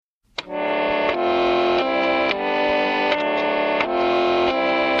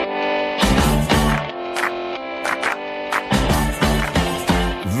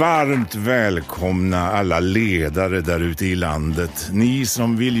Varmt välkomna alla ledare där ute i landet, ni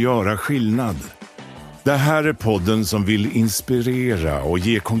som vill göra skillnad. Det här är podden som vill inspirera och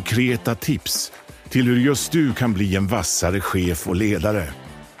ge konkreta tips till hur just du kan bli en vassare chef och ledare.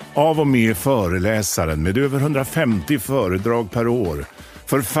 Av och med föreläsaren med över 150 föredrag per år,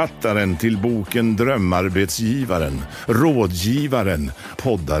 författaren till boken Drömarbetsgivaren, rådgivaren,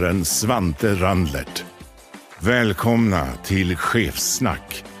 poddaren Svante Randlert. Välkomna till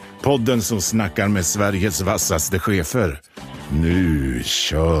Chefssnack, podden som snackar med Sveriges vassaste chefer. Nu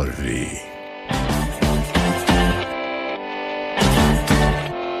kör vi!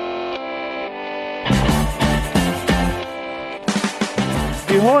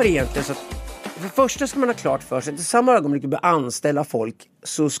 Du har egentligen så att för det första ska man ha klart för sig att i samma ögonblick du börjar anställa folk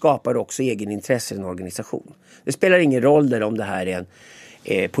så skapar du också egen intresse i en organisation. Det spelar ingen roll om det här är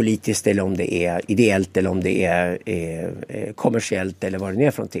politiskt eller om det är ideellt eller om det är kommersiellt eller vad det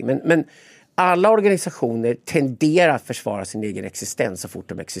är för någonting. Men alla organisationer tenderar att försvara sin egen existens så fort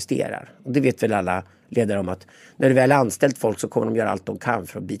de existerar. Och det vet väl alla ledare om att när du väl har anställt folk så kommer de göra allt de kan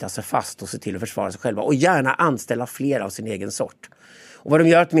för att bita sig fast och se till att försvara sig själva. Och gärna anställa fler av sin egen sort. Och vad de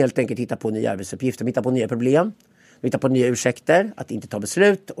gör är att de helt enkelt hittar på nya arbetsuppgifter. De hittar på nya problem. De hittar på nya ursäkter att inte ta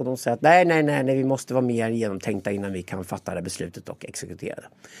beslut. Och de säger att nej, vi måste vara mer genomtänkta innan vi kan fatta det beslutet och exekutera det.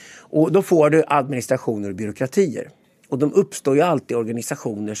 Och då får du administrationer och byråkratier. Och de uppstår ju alltid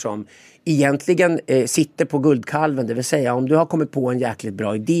organisationer som egentligen sitter på guldkalven. Det vill säga om du har kommit på en jäkligt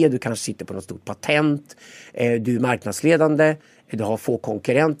bra idé, du kanske sitter på något stort patent, du är marknadsledande, du har få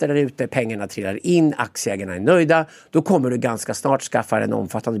konkurrenter där ute, pengarna trillar in, aktieägarna är nöjda. Då kommer du ganska snart skaffa en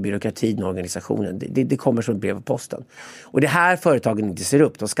omfattande byråkrati i organisationen. Det kommer som ett brev på posten. Och det här företagen inte ser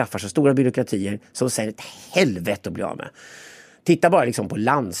upp. De skaffar så stora byråkratier som sen ett helvete att bli av med. Titta bara liksom på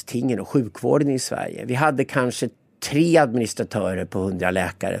landstingen och sjukvården i Sverige. Vi hade kanske 3 administratörer på 100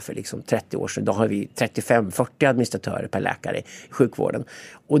 läkare för liksom 30 år sedan. Då har vi 35-40 administratörer per läkare i sjukvården.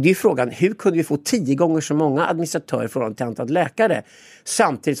 Och det är frågan, hur kunde vi få 10 gånger så många administratörer förhållande till antal läkare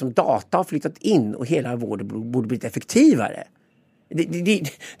samtidigt som data har flyttat in och hela vården borde blivit effektivare? Det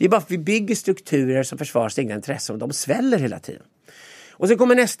är bara att vi bygger strukturer som försvarar sina egna intressen och de sväller hela tiden. Och så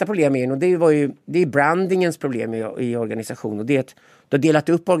kommer nästa problem in och det är brandingens problem i organisationen. Och det är att du har delat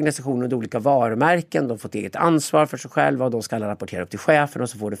upp organisationen under olika varumärken. De har fått eget ansvar för sig själva och de ska alla rapportera upp till chefen. Och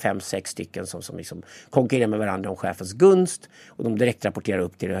så får du 5-6 stycken som liksom konkurrerar med varandra om chefens gunst. Och de direkt rapporterar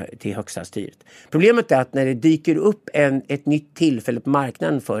upp till högsta styret. Problemet är att när det dyker upp ett nytt tillfälle på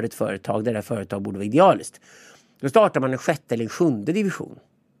marknaden för ett företag där det företag borde vara idealiskt. Då startar man en 6:e eller en 7:e division.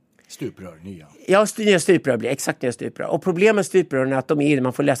 Stuprör, nya. Ja, nya stuprör blir exakt nya stuprör. Och problemet med stuprören är att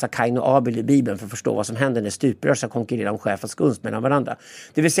man får läsa Kain och Abel i Bibeln för att förstå vad som händer när stuprör ska konkurrera om chefens gunst mellan varandra.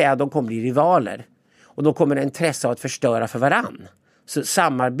 Det vill säga att de kommer bli rivaler. Och då kommer det intresse av att förstöra för varann. Så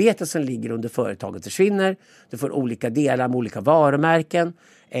samarbetet som ligger under företaget försvinner. Du får olika delar med olika varumärken.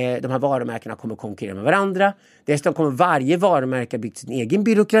 De här varumärkena kommer konkurrera med varandra. Dessutom kommer varje varumärke bygga sin egen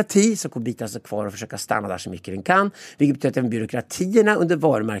byråkrati som kommer bita sig kvar och försöka stanna där så mycket den kan. Vilket betyder att även byråkratierna under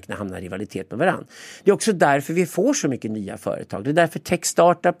varumärkena hamnar i rivalitet med varandra. Det är också därför vi får så mycket nya företag. Det är därför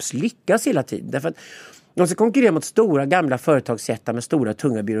tech-startups lyckas hela tiden. Därför att de ska konkurrera mot stora gamla företagsjättar med stora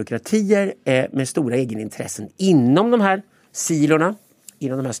tunga byråkratier med stora egenintressen inom de här silorna,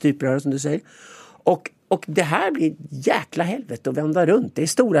 inom de här stuprören som du säger. Och det här blir jäkla helvete att vända runt. Det är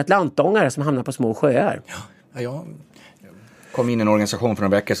stora atlantångare som hamnar på små sjöar. Ja, jag kom in i en organisation för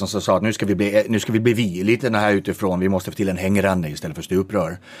en vecka som sa att nu ska vi bli lite här utifrån. Vi måste få till en hängränna istället för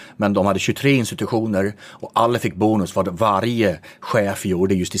stuprör. Men de hade 23 institutioner och alla fick bonus för vad varje chef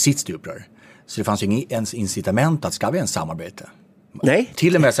gjorde just i sitt stuprör. Så det fanns ju inget ens incitament att skaffa en samarbete. Nej.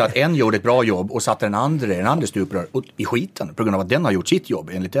 Till och med så att en gjorde ett bra jobb och satte den andra stuprör i skiten på grund av att den har gjort sitt jobb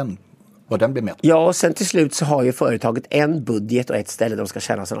enligt den. Och den blir mätt. Ja, och sen till slut så har ju företaget en budget och ett ställe de ska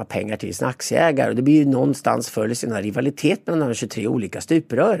tjäna sådana pengar till sina aktieägare. Och det blir ju någonstans förr eller senare rivalitet mellan de 23 olika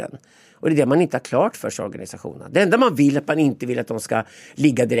stuprören. Och det är det man inte har klart för sig organisationen. Det enda man vill är att man inte vill att de ska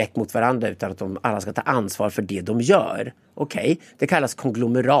ligga direkt mot varandra utan att de alla ska ta ansvar för det de gör. Okej, det kallas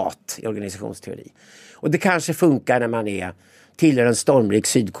konglomerat i organisationsteori. Och det kanske funkar när man tillhör en stormrik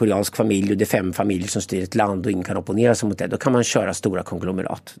sydkoreansk familj och det är 5 familjer som styr ett land och ingen kan opponera sig mot det. Då kan man köra stora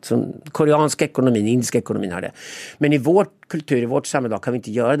konglomerat. Så koreanska ekonomin, indiska ekonomin har det. Men i vår kultur, i vårt samhälle kan vi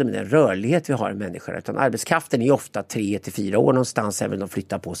inte göra det med den rörlighet vi har i människor. Utan arbetskraften är ofta 3-4 år någonstans. Även de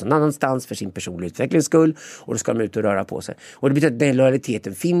flyttar på sig någon annanstans för sin personliga utvecklings skull. Och då ska de ut och röra på sig. Och det betyder att den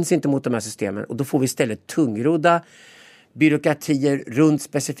lojaliteten finns inte mot de här systemen. Och då får vi istället tungrodda byråkratier runt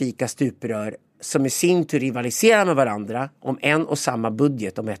specifika stuprör som i sin tur rivaliserar med varandra om en och samma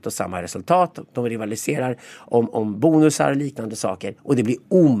budget, om ett och samma resultat. De rivaliserar om bonusar och liknande saker. Och det blir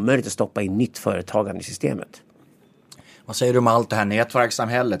omöjligt att stoppa in nytt företagande i systemet. Vad säger du om allt det här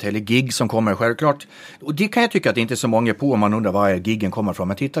nätverkssamhället eller gig som kommer självklart? Och det kan jag tycka att det inte är så många på om man undrar var giggen kommer från.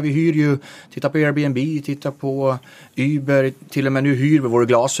 Men titta på Airbnb, titta på Uber, till och med nu hyr vi våra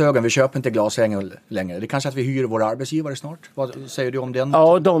glasögon. Vi köper inte glasögon längre. Det är kanske att vi hyr våra arbetsgivare snart. Vad säger du om den?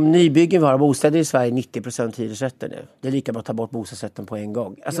 Ja, de nybyggen vi har bostäder i Sverige 90% hyresrätter nu. Det är lika bra att ta bort bostadsrätten på en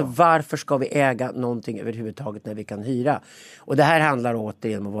gång. Alltså varför ska vi äga någonting överhuvudtaget när vi kan hyra? Och det här handlar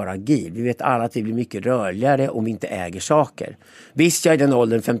återigen om att vara agil. Vi vet alla att vi blir mycket rörligare om vi inte äger saker. Visst, jag är den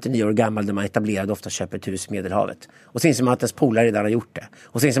åldern 59 år gammal där man etablerade ofta köper ett hus i Medelhavet. Och sen som att ens polare redan har gjort det.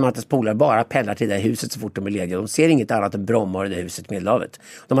 Och sen som att ens polare bara pendlar till det här huset så fort de är lediga. De ser inget annat än Bromma och det där huset i Medelhavet.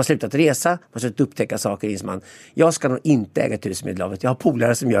 De har slutat resa, de har slutat upptäcka saker. Jag ska nog inte äga ett hus i Medelhavet. Jag har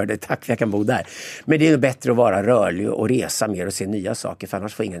polare som gör det, tack för jag kan bo där. Men det är nog bättre att vara rörlig och resa mer och se nya saker, för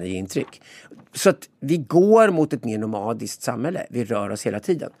annars får inga nya intryck. Så att vi går mot ett mer nomadiskt samhälle. Vi rör oss hela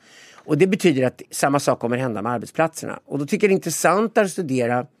tiden. Och det betyder att samma sak kommer hända med arbetsplatserna. Och då tycker jag det är intressant att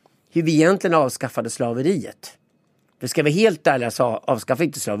studera hur vi egentligen avskaffade slaveriet. För ska vi helt ärliga så avskaffade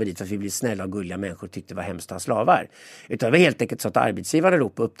inte slaveriet för att vi blev snälla och gulliga människor och tyckte det var hemskt att ha slavar. Utan det var helt enkelt så att arbetsgivare i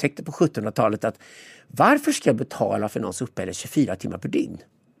Europa upptäckte på 1700-talet att varför ska jag betala för någons uppehälle 24 timmar per dygn?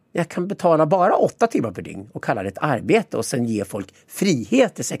 Jag kan betala bara 8 timmar per dygn och kalla det ett arbete och sen ge folk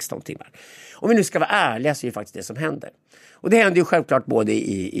frihet i 16 timmar. Om vi nu ska vara ärliga så är det faktiskt det som händer. Och det händer ju självklart både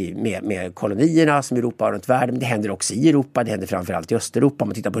med kolonierna som Europa har runt världen, men det händer också i Europa, det händer framförallt i Östeuropa. Om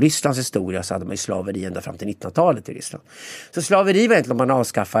man tittar på Rysslands historia så hade man ju slaveri ända fram till 1900-talet i Ryssland. Så slaveri var egentligen man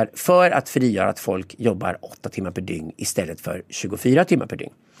avskaffar för att frigöra att folk jobbar 8 timmar per dygn istället för 24 timmar per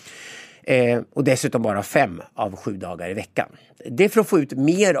dygn. Och dessutom bara 5 av 7 dagar i veckan. Det är för att få ut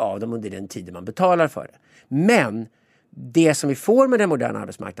mer av dem under den tiden man betalar för det. Men det som vi får med den moderna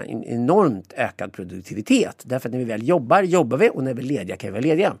arbetsmarknaden är en enormt ökad produktivitet. Därför att när vi väl jobbar vi, och när vi är lediga kan vi vara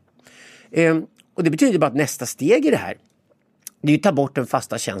lediga. Och det betyder bara att nästa steg i det här, det är att ta bort den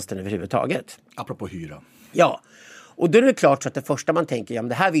fasta tjänsten överhuvudtaget. Apropå hyra. Ja, och då är det klart så att det första man tänker, ja men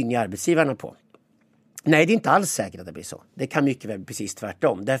det här vinner ju arbetsgivarna på. Nej, det är inte alls säkert att det blir så. Det kan mycket väl precis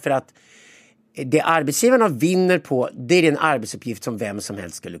tvärtom. Därför att det arbetsgivarna vinner på, det är en arbetsuppgift som vem som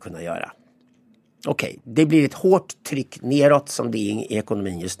helst skulle kunna göra. Okej, det blir ett hårt tryck neråt som det är i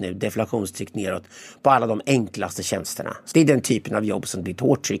ekonomin just nu. Deflationstryck neråt på alla de enklaste tjänsterna. Så det är den typen av jobb som blir ett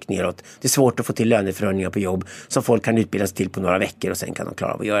hårt tryck neråt. Det är svårt att få till löneförhöjningar på jobb som folk kan utbildas till på några veckor och sen kan de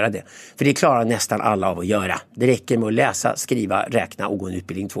klara av att göra det. För det klarar nästan alla av att göra. Det räcker med att läsa, skriva, räkna och gå en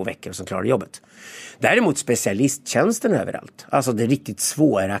utbildning 2 veckor och sen klarar jobbet. Däremot specialisttjänsten överallt. Alltså det riktigt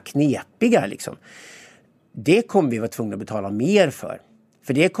svåra, knepiga liksom. Det kommer vi vara tvungna att betala mer för.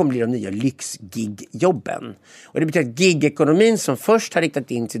 För det kommer bli de nya lyxgig-jobben. Och det betyder att gig-ekonomin som först har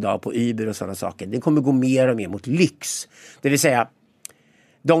riktat in sig idag på Uber och sådana saker, det kommer gå mer och mer mot lyx. Det vill säga,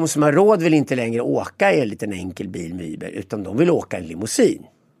 de som har råd vill inte längre åka i en liten enkel bil med Uber, utan de vill åka en limousin.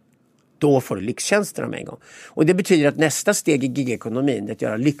 Då får du lyxtjänsterna med en gång. Och det betyder att nästa steg i gig-ekonomin är att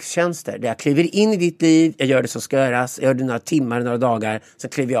göra lyxtjänster. Där jag kliver in i ditt liv, jag gör det som ska göras, jag gör det några timmar, några dagar, så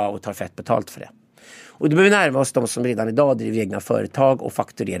kliver jag av och tar fett betalt för det. Och då behöver vi närma oss de som redan idag driver egna företag och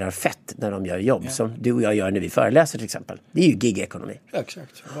fakturerar fett när de gör jobb. Ja. Som du och jag gör när vi föreläser till exempel. Det är ju gig-ekonomi.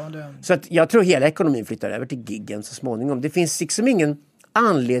 Exakt. Så att jag tror hela ekonomin flyttar över till giggen så småningom. Det finns liksom ingen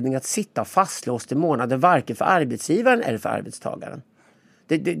anledning att sitta fastlåst i månader varken för arbetsgivaren eller för arbetstagaren.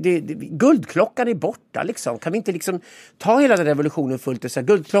 Guldklockan är borta liksom. Kan vi inte liksom ta hela den revolutionen fullt och säga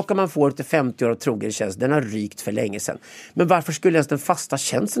guldklockan man får till 50 år av trogen tjänst, den har rykt för länge sedan. Men varför skulle ens den fasta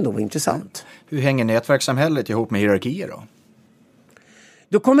tjänsten då vara intressant? Hur hänger nätverkssamhället ihop med hierarkier då?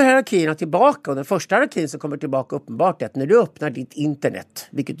 Då kommer hierarkierna tillbaka, och den första hierarkin som kommer tillbaka uppenbart är att när du öppnar ditt internet,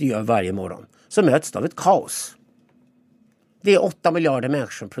 vilket du gör varje morgon, så möts du av ett kaos. Det är 8 miljarder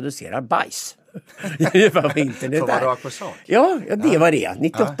människor som producerar bajs. Vad internet så var rakt på sak. Ja, det var det.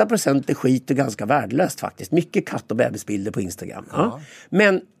 98% är skit och ganska värdelöst faktiskt. Mycket katt- och bebisbilder på Instagram. Ja.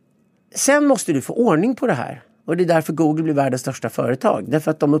 Men sen måste du få ordning på det här. Och det är därför Google blir världens största företag.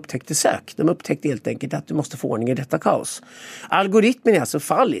 Därför att de upptäckte sök. De upptäckte helt enkelt att du måste få ordning i detta kaos. Algoritmen är alltså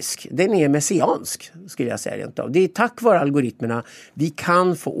fallisk. Den är messiansk, skulle jag säga rent av. Det är tack vare algoritmerna vi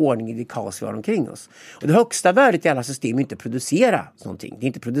kan få ordning i det kaos vi har omkring oss. Och det högsta värdet i alla system är inte att producera någonting. Det är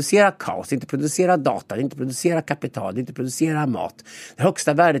inte att producera kaos, det är inte att producera data, det är inte att producera kapital, det är inte att producera mat. Det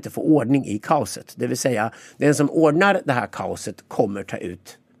högsta värdet är att få ordning i kaoset. Det vill säga, den som ordnar det här kaoset kommer ta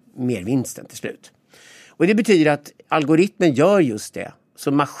ut mer vinsten till slut. Och det betyder att algoritmen gör just det.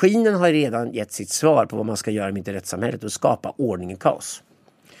 Så maskinen har redan gett sitt svar på vad man ska göra med internetsamhället och skapa ordning i kaos.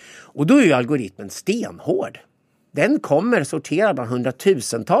 Och då är ju algoritmen stenhård. Den kommer sortera bland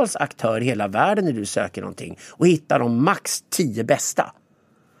hundratusentals aktörer i hela världen när du söker någonting och hittar de max 10 bästa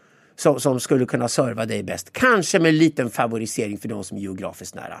som skulle kunna serva dig bäst. Kanske med en liten favorisering för de som är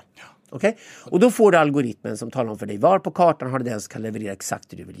geografiskt nära. Okay? Och då får du algoritmen som talar om för dig var på kartan har du den som kan leverera exakt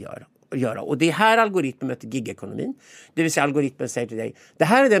det du vill göra. Och det är här algoritmen möter gigekonomin. Det vill säga algoritmen säger till dig, det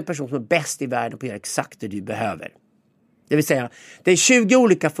här är den person som är bäst i världen på att göra exakt det du behöver. Det vill säga, det är 20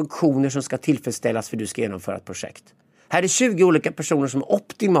 olika funktioner som ska tillfredsställas för att du ska genomföra ett projekt. Här är 20 olika personer som är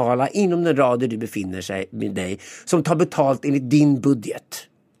optimala inom den rad där du befinner sig med dig. Som tar betalt enligt din budget.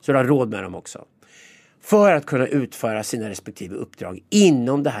 Så du har råd med dem också. För att kunna utföra sina respektive uppdrag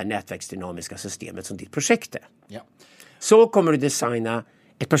inom det här nätverksdynamiska systemet som ditt projekt är. Ja. Så kommer du designa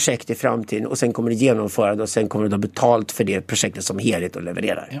ett projekt i framtiden och sen kommer du genomföra det och sen kommer du ha betalt för det projektet som helhet och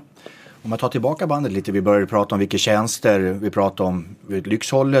levererar. Ja. Om man tar tillbaka bandet lite, vi började prata om vilka tjänster, vi pratade om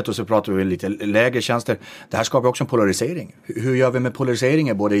lyxhållet och så pratade vi lite lägre tjänster. Det här skapar också en polarisering. Hur gör vi med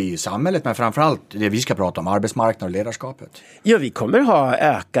polariseringen både i samhället men framförallt det vi ska prata om, arbetsmarknaden och ledarskapet? Ja, vi kommer ha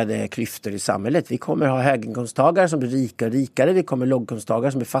ökade klyftor i samhället. Vi kommer ha höginkomsttagare som blir rikare och rikare. Vi kommer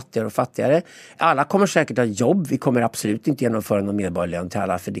låginkomsttagare som blir fattigare och fattigare. Alla kommer säkert ha jobb. Vi kommer absolut inte genomföra någon medborgarlön till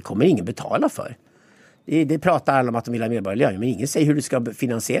alla för det kommer ingen betala för. Det pratar alla om att de vill ha medborgarlön, men ingen säger hur det ska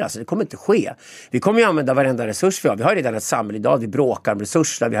finansieras. Det kommer inte ske. Vi kommer ju använda varenda resurs vi har. Vi har redan ett samhälle idag, vi bråkar om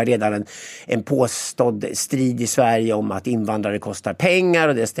resurserna. Vi har redan en påstådd strid i Sverige om att invandrare kostar pengar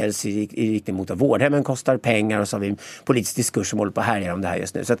och det ställs i riktning mot att vårdhemmen kostar pengar och så har vi en politisk diskurs som håller på att härja om det här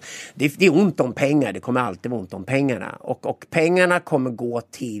just nu. Så att det är ont om pengar, det kommer alltid vara ont om pengarna. Och pengarna kommer gå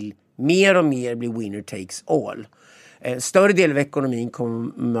till mer och mer bli winner takes all. En större del av ekonomin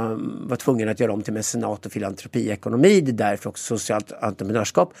kommer man vara tvungen att göra om till mecenat och filantropiekonomi. Det är därför också socialt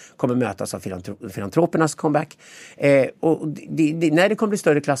entreprenörskap kommer mötas av filantropernas comeback. När det kommer bli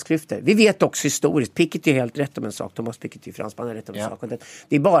större klassklyftor. Vi vet också historiskt, Piketty är helt rätt om en sak. Thomas Piketty, fransman, är rätt om en sak.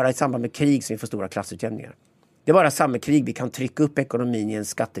 Det är bara i samband med krig som vi får stora klassutjämningar. Det är bara samma krig vi kan trycka upp ekonomin i en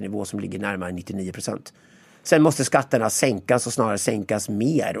skattenivå som ligger närmare 99%. Sen måste skatterna sänkas och snarare sänkas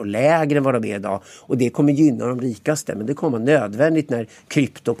mer och lägre än vad de är idag. Och det kommer gynna de rikaste. Men det kommer vara nödvändigt när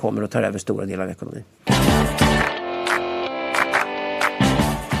krypto kommer att ta över stora delar av ekonomin.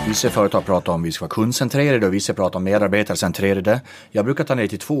 Vissa företag pratar om att vi ska vara kundcentrerade och vissa pratar om medarbetarcentrerade. Jag brukar ta ner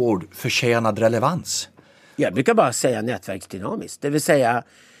till 2 ord, förtjänad relevans. Jag brukar bara säga nätverksdynamiskt. Det vill säga,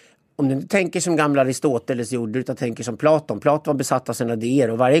 om du inte tänker som gamla Aristoteles gjorde utan tänker som Platon. Platon var besatt av sina idéer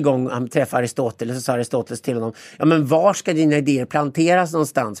och varje gång han träffade Aristoteles så sa Aristoteles till honom, ja men var ska dina idéer planteras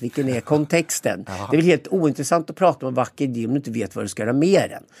någonstans? Vilken är kontexten? Det är väl helt ointressant att prata om en vacker idé om du inte vet vad du ska göra med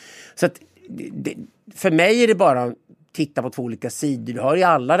den. Så att, för mig är det bara att titta på 2 olika sidor. Du har i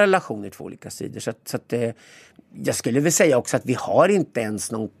alla relationer 2 olika sidor. Så att jag skulle väl säga också att vi har inte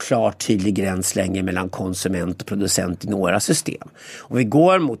ens någon klart tydlig gräns längre mellan konsument och producent i några system. Och vi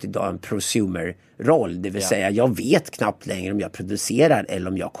går mot idag en prosumer-roll. Det vill säga jag vet knappt längre om jag producerar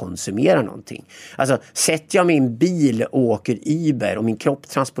eller om jag konsumerar någonting. Alltså sätter jag min bil och åker Uber och min kropp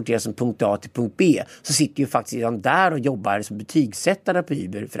transporteras från punkt A till punkt B så sitter ju faktiskt redan där och jobbar som betygssättare på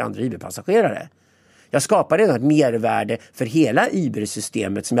Uber för andra Uber-passagerare. Jag skapar redan ett mervärde för hela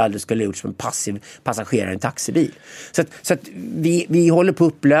Uber-systemet som jag aldrig skulle ha gjort som en passiv passagerare i en taxibil. Så att vi håller på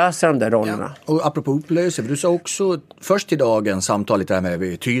att upplösa de där rollerna. Ja. Och apropå upplösa, du sa också först i dagen samtalet där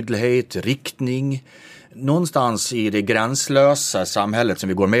med tydlighet, riktning. Någonstans i det gränslösa samhället som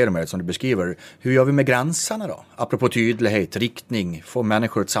vi går med som du beskriver. Hur gör vi med gränserna då? Apropå tydlighet, riktning, få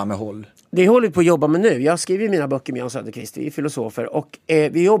människor åt samma håll. Det håller vi på att jobba med nu. Jag skriver mina böcker med Jan Söderqvist, vi är filosofer. Och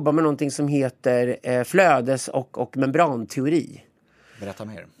vi jobbar med någonting som heter flödes- och membranteori. Berätta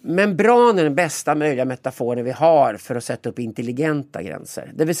mer. Membran är den bästa möjliga metaforen vi har för att sätta upp intelligenta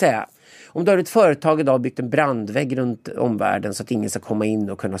gränser. Det vill säga, om du har ett företag idag och byggt en brandvägg runt omvärlden så att ingen ska komma in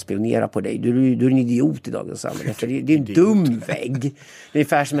och kunna spionera på dig. Du är en idiot i dagens samhälle. För det är en dum vägg. Det är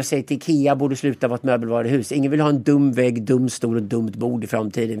ungefär som jag säger till Ikea borde sluta vara ett möbelvaruhus. Ingen vill ha en dum vägg, dum stol och dumt bord i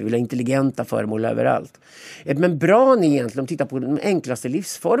framtiden. Vi vill ha intelligenta föremål överallt. Ett membran är egentligen, om man tittar på de enklaste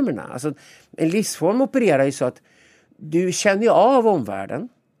livsformerna. Alltså, en livsform opererar ju så att du känner ju av omvärlden.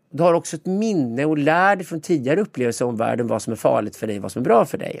 Du har också ett minne och lär dig från tidigare upplevelser om världen vad som är farligt för dig, vad som är bra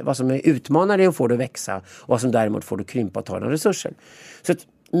för dig. Vad som är utmanar dig och får dig att växa och vad som däremot får dig att krympa och ta dina resurser. Så att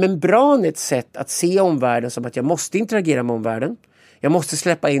membran är ett sätt att se omvärlden som att jag måste interagera med omvärlden. Jag måste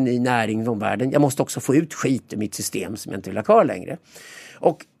släppa in ny näring i omvärlden. Jag måste också få ut skit i mitt system som jag inte vill ha kvar längre.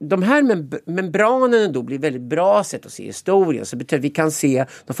 Och de här membranerna då blir väldigt bra sätt att se historien. Så vi kan se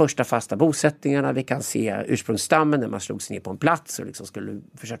de första fasta bosättningarna, vi kan se ursprungsstammen när man slog sig ner på en plats och liksom skulle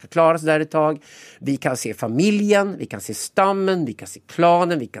försöka klara sig där ett tag. Vi kan se familjen, vi kan se stammen, vi kan se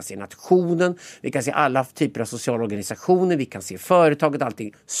klanen, vi kan se nationen, vi kan se alla typer av sociala organisationer, vi kan se företaget,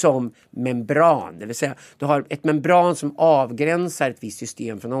 allting som membran. Det vill säga, du har ett membran som avgränsar ett visst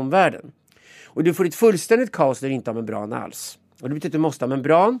system från omvärlden. Och du får ett fullständigt kaos där du inte har membran alls. Och det betyder att du måste ha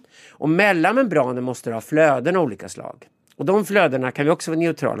membran. Och mellan membranen måste du ha flöden av olika slag. Och de flödena kan vi också vara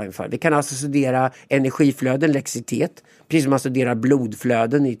neutrala inför. Vi kan alltså studera energiflöden, elektricitet. Precis som man studerar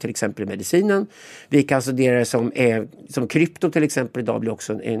blodflöden i till exempel medicinen. Vi kan studera det som krypto till exempel. Idag blir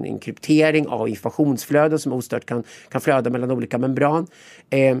också en kryptering av informationsflöden som ostört kan flöda mellan olika membran.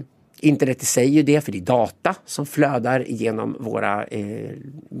 Internet i sig är ju det, för det är data som flödar genom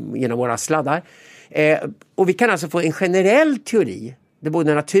våra sladdar. Och vi kan alltså få en generell teori där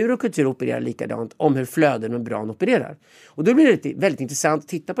både natur och kultur opererar likadant om hur flöden och membran opererar. Och då blir det väldigt intressant att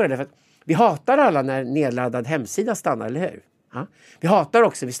titta på det, därför att vi hatar alla när nedladdad hemsida stannar, eller hur? Ja? Vi hatar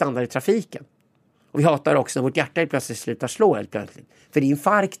också när vi stannar i trafiken. Och vi hatar också när vårt hjärta plötsligt slutar slå helt plötsligt. För det är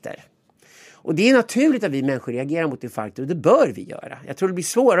infarkter. Och det är naturligt att vi människor reagerar mot infarkter, och det bör vi göra. Jag tror det blir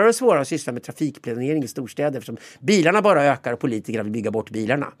svårare och svårare att syssla med trafikplanering i storstäder eftersom bilarna bara ökar och politikerna vill bygga bort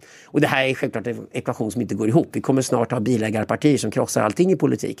bilarna. Och det här är självklart en ekvation som inte går ihop. Vi kommer snart ha bilägarpartier som krossar allting i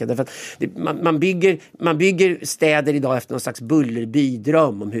politiken. Därför att man bygger städer idag efter någon slags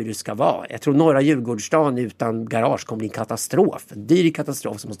bullerbydröm om hur det ska vara. Jag tror norra Djurgårdsstaden utan garage kommer bli en katastrof. En dyr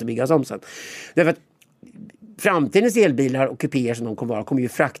katastrof som måste byggas om sen. Därför att framtidens elbilar och kupéer som de kommer vara kommer ju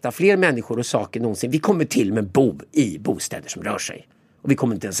frakta fler människor och saker någonsin. Vi kommer till med bo i bostäder som rör sig. Och vi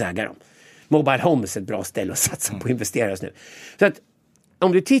kommer inte ens äga dem. Mobile Homes är ett bra ställe att satsa på och investera just nu. Så att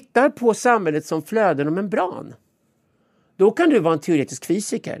om du tittar på samhället som flöden och membran, då kan du vara en teoretisk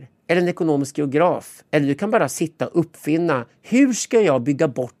fysiker eller en ekonomisk geograf. Eller du kan bara sitta och uppfinna, hur ska jag bygga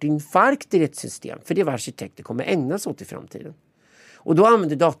bort infarkt i ett system? För det är vad arkitekter kommer ägna sig åt i framtiden. Och då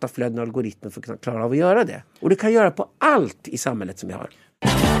använder dataflöden och algoritmer för att kunna klara av att göra det. Och det kan göra på allt i samhället som vi har.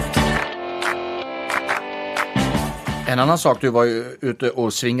 En annan sak, du var ju ute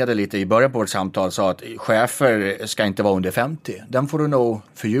och svingade lite i början på vårt samtal, sa att chefer ska inte vara under 50. Den får du nog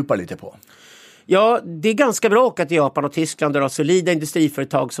fördjupa lite på. Ja, det är ganska bra att till Japan och Tyskland där har solida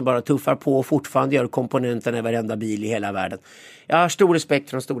industriföretag som bara tuffar på och fortfarande gör komponenterna i varenda bil i hela världen. Jag har stor respekt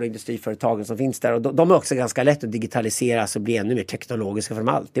för de stora industriföretagen som finns där, och de är också ganska lätt att digitalisera och bli ännu mer teknologiska, för de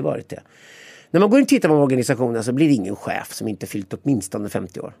har alltid varit det. När man går in och tittar på organisationen så blir det ingen chef som inte fyllt åtminstone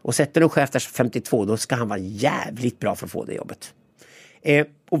 50 år. Och sätter en chef där 52, då ska han vara jävligt bra för att få det jobbet.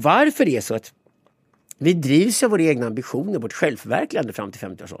 Och varför det är så att vi drivs av våra egna ambitioner, vårt självförverkligande fram till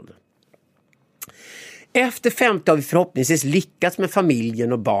 50-årsåldern. Efter 50 har vi förhoppningsvis lyckats med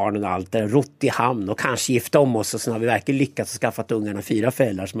familjen och barnen och allt det, rott i hamn och kanske gifta om oss, och sen har vi verkligen lyckats och skaffat ungarna 4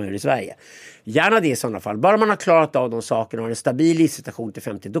 föräldrar som man gör i Sverige. Gärna det i sådana fall. Bara man har klarat av de sakerna och har en stabil livssituation till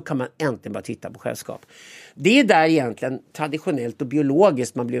 50, då kan man äntligen bara titta på chefskap. Det är där egentligen traditionellt och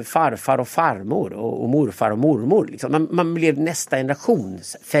biologiskt man blev farfar och farmor och morfar och mormor. Liksom. Man blev nästa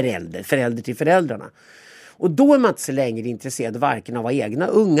generations förälder till föräldrarna. Och då är man inte så längre intresserad varken av egna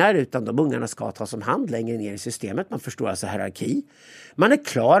ungar, utan de ungarna ska tas om hand längre ner i systemet. Man förstår alltså hierarki. Man är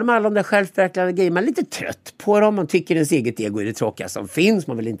klar med alla de där självförverkligande grejerna. Man är lite trött på dem. Man tycker ens eget ego är det tråkiga som finns.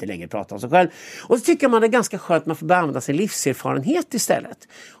 Man vill inte längre prata om sig själv. Och så tycker man det är ganska skönt att man får använda sin livserfarenhet istället.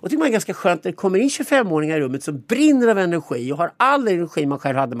 Och tycker man är ganska skönt när det kommer in 25-åringar i rummet som brinner av energi och har all energi man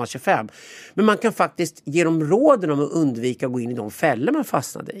själv hade när man var 25. Men man kan faktiskt ge dem råden om att undvika att gå in i de fällor man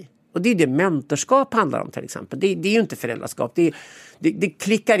fastnade i. Och det är det mentorskap handlar om till exempel. Det är ju inte föräldraskap. Det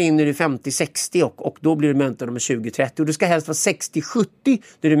klickar in när du är 50-60 och då blir du mentor om 20-30. Och du ska helst vara 60-70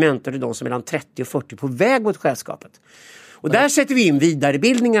 när du är mentor till de som är mellan 30 och 40 på väg mot chefskapet. Och där sätter vi in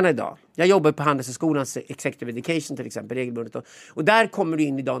vidareutbildningarna idag. Jag jobbar på Handelshögskolans Executive Education till exempel regelbundet. Och där kommer du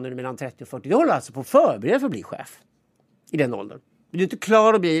in idag när du är mellan 30 och 40. Du håller alltså på att förbereda för att bli chef i den åldern. Du är inte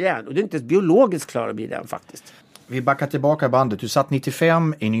klar att bli det än. Och du är inte ens biologiskt klar att bli det än faktiskt. Vi backar tillbaka bandet. Du satt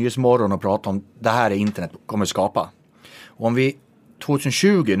 95 i Nyhetsmorgon och pratade om det här är internet kommer skapa. Och om vi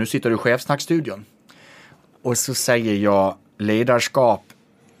 2020, nu sitter du i chefsnackstudion och så säger jag ledarskap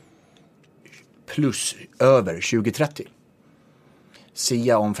plus över 2030.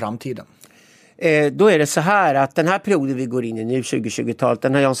 Sia om framtiden. Då är det så här att den här perioden vi går in i nu, 2020-talet,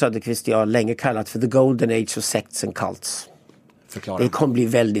 den har Jan Söderqvist och jag länge kallat för the golden age of sects and cults. Förklara. Det kommer bli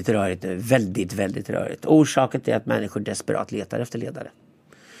väldigt rörigt nu. Väldigt, väldigt rörigt. Orsaken är att människor desperat letar efter ledare.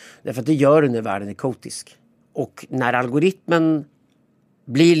 Därför att det gör det när världen är kaotisk. Och när algoritmen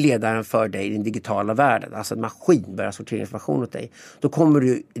blir ledaren för dig i den digitala världen, alltså en maskin börjar sortera information åt dig, då kommer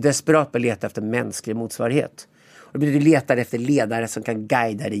du desperat att leta efter mänsklig motsvarighet. Och då blir du letar efter ledare som kan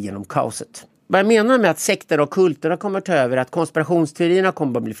guida dig genom kaoset. Vad jag menar med att sekter och kulterna kommer att ta över, att konspirationsteorierna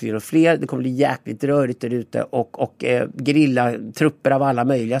kommer att bli fler och fler, det kommer bli jäkligt rörigt där ute och gerillatrupper av alla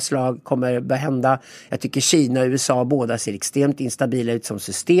möjliga slag kommer att hända. Jag tycker Kina och USA båda ser extremt instabila ut som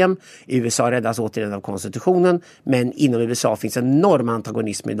system. I USA räddas återigen av konstitutionen, men inom USA finns en enorm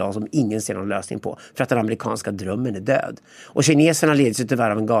antagonism idag som ingen ser någon lösning på, för att den amerikanska drömmen är död. Och kineserna leds ju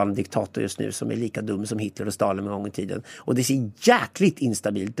tyvärr av en galen diktator just nu som är lika dum som Hitler och Stalin en gång i tiden. Och det ser jäkligt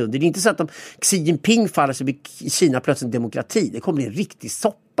instabilt ut. Det är inte så att Xi Jinping faller så blir Kina plötsligt en demokrati. Det kommer bli en riktig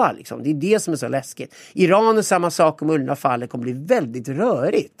soppa. Liksom. Det är det som är så läskigt. Iran är samma sak, om Ulna faller kommer bli väldigt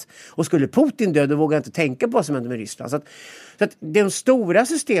rörigt. Och skulle Putin dö, då vågar jag inte tänka på vad som händer med Ryssland. Så att de stora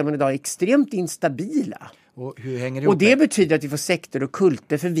systemen idag är extremt instabila. Och hur hänger det ihop? Och det betyder att vi får sekter och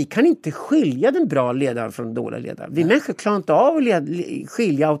kulter, för vi kan inte skilja den bra ledaren från den dåliga ledaren. Vi människor klarar inte av att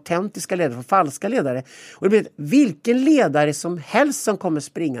skilja autentiska ledare från falska ledare. Och det blir att vilken ledare som helst som kommer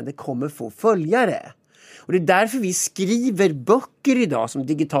springande kommer få följare. Och det är därför vi skriver böcker idag som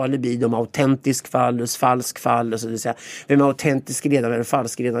digital libido om autentisk fallus, falsk fallus, och det säga vem är autentisk ledare eller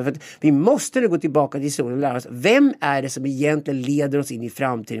falsk ledare. För att vi måste nu gå tillbaka till historien och lära oss vem är det som egentligen leder oss in i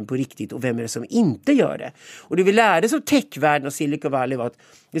framtiden på riktigt och vem är det som inte gör det. Och det vi lärde oss av techvärlden och Silicon Valley var att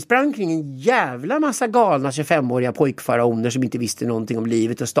det sprang kring en jävla massa galna 25-åriga pojkfaraoner som inte visste någonting om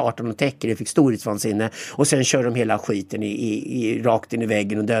livet och startade och täcker det, fick storhetsvansinne och sen körde de hela skiten rakt in i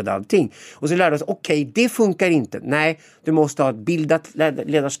väggen och dödade allting. Och så lärde oss, okej, det funkar inte. Nej, du måste ha ett bildat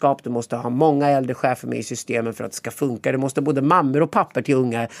ledarskap, du måste ha många äldre chefer med i systemen för att det ska funka. Du måste ha både mammor och pappor till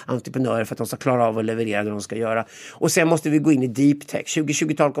unga entreprenörer för att de ska klara av att leverera det de ska göra. Och sen måste vi gå in i deep tech.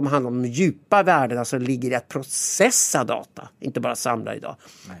 2020-talet kommer handla om de djupa värdena som ligger i att processa data, inte bara samla idag.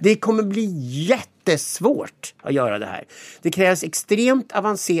 Nej. Det kommer bli jättesvårt att göra det här. Det krävs extremt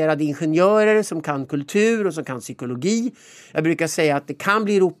avancerade ingenjörer som kan kultur och som kan psykologi. Jag brukar säga att det kan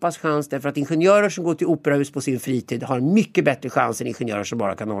bli Europas chans, därför att ingenjörer som går till operahus på sin fritid har en mycket bättre chans än ingenjörer som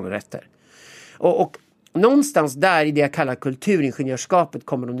bara kan hålla rätter. Och någonstans där i det jag kallar kulturingenjörskapet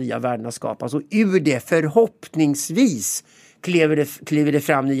kommer de nya värdena skapas, och ur det förhoppningsvis kliver det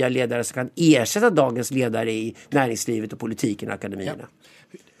fram nya ledare som kan ersätta dagens ledare i näringslivet och politiken och akademierna. Ja.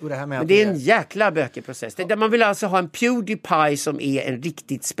 Men det är en jäkla bökig process. Där man vill alltså ha en PewDiePie som är en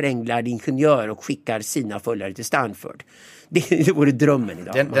riktigt spränglärd ingenjör och skickar sina följare till Stanford. Det vore drömmen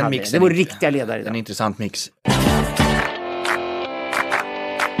idag. Det vore riktiga ledare idag. En intressant mix.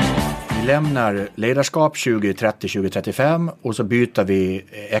 Vi lämnar ledarskap 2030-2035 och så byter vi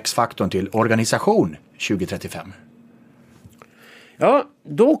X-faktorn till organisation 2035. Ja,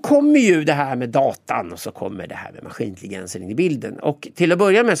 då kommer ju det här med datan och så kommer det här med maskinintelligensen in i bilden. Och till att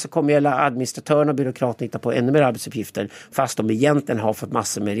börja med så kommer alla administratörerna och byråkraterna hitta på ännu mer arbetsuppgifter, fast de egentligen har fått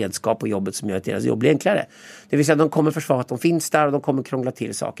massor med redskap på jobbet som gör att deras jobb blir enklare. Det vill säga att de kommer försvara att de finns där och de kommer krångla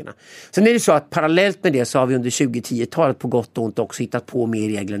till sakerna. Sen är det så att parallellt med det så har vi under 2010-talet på gott och ont också hittat på mer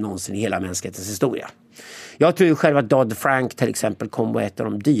regler än någonsin i hela mänsklighetens historia. Jag tror ju själv att Dodd-Frank till exempel kommer vara ett av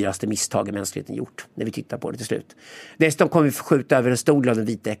de dyraste misstagen mänskligheten gjort när vi tittar på det till slut. Dessutom kommer vi skjuta över en stor del av den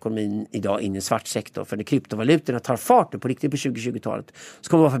vita ekonomin idag in i en svart sektor. För när kryptovalutorna tar fart på riktigt på 2020-talet så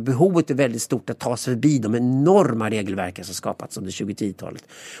kommer det vara för behovet är väldigt stort att ta sig förbi de enorma regelverken som skapats under 2010-talet.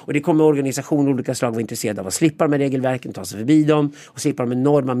 Och det kommer organisationer av olika slag vara intresserade av att slippa med regelverken, ta sig förbi dem och slippa de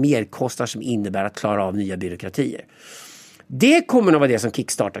enorma merkostnader som innebär att klara av nya byråkratier. Det kommer att vara det som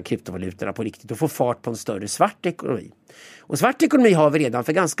kickstartar kryptovalutorna på riktigt och få fart på en större svart ekonomi. Och svart ekonomi har vi redan,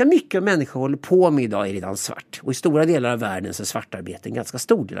 för ganska mycket människor håller på med idag är redan svart. Och i stora delar av världen så är svartarbete en ganska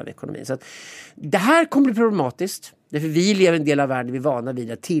stor del av ekonomin. Så att det här kommer bli problematiskt. Därför vi lever en del av världen vi är vana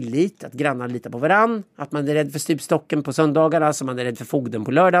vid att tillit, att grannar litar på varann, att man är rädd för stupstocken på söndagarna, så man är rädd för fogden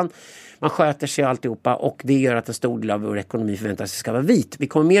på lördagen. Man sköter sig alltihopa och det gör att en stor del av vår ekonomi förväntas ska vara vit. Vi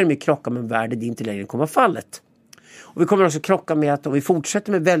kommer mer och mer krocka med en värld där det inte längre kommer vara fallet. Och vi kommer också krocka med att om vi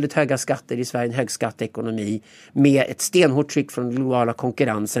fortsätter med väldigt höga skatter i Sverige, en högskatteekonomi med ett stenhårt tryck från den globala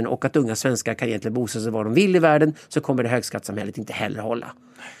konkurrensen och att unga svenskar kan egentligen bosätta sig var de vill i världen, så kommer det högskattesamhället inte heller hålla.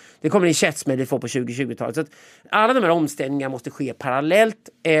 Det kommer en käftsmäll vi får på 2020-talet. Så att alla de här omställningarna måste ske parallellt.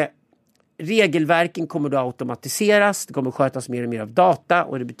 Regelverken kommer då automatiseras, det kommer skötas mer och mer av data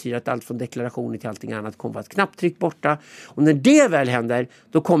och det betyder att allt från deklarationer till allting annat kommer att vara ett knapptryck borta. Och när det väl händer,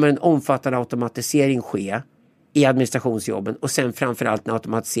 då kommer en omfattande automatisering ske i administrationsjobben och sen framförallt en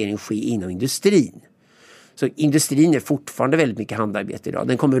automatisering ske inom industrin. Så industrin är fortfarande väldigt mycket handarbete idag.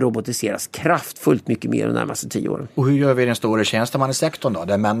 Den kommer robotiseras kraftfullt mycket mer de närmaste 10 åren. Och hur gör vi den stora tjänstemannasektorn då,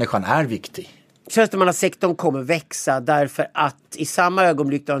 där människan är viktig? Tjänstemannasektorn kommer växa därför att i samma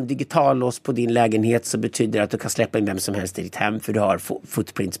ögonblick du har en digital lås på din lägenhet så betyder det att du kan släppa in vem som helst i ditt hem för du har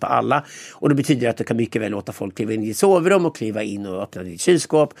footprints på alla. Och det betyder att du kan mycket väl låta folk kliva in i ditt sovrum och kliva in och öppna ditt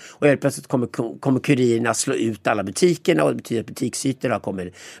kylskåp. Och helt plötsligt kommer kurirerna slå ut alla butikerna och det betyder att butiksytorna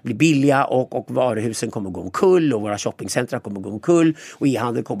kommer bli billiga och varuhusen kommer gå omkull och våra shoppingcentra kommer gå omkull och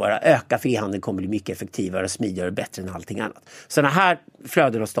e-handeln kommer bara öka för e-handeln kommer bli mycket effektivare och smidigare och bättre än allting annat. Sådana här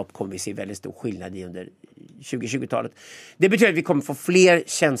flöden och stopp kommer vi se väldigt stor skillnad i under 2020-talet. Det betyder att vi kommer få fler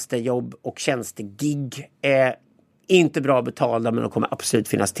tjänstejobb och tjänstegig. Inte bra betalda men de kommer absolut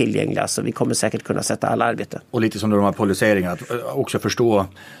finnas tillgängliga så vi kommer säkert kunna sätta alla arbete. Och lite som de här politiseringarna, att också förstå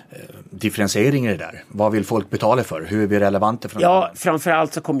differentieringen i det där. Vad vill folk betala för? Hur är vi relevanta för Ja,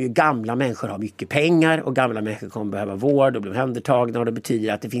 framförallt så kommer ju gamla människor ha mycket pengar och gamla människor kommer behöva vård och bli omhändertagna och det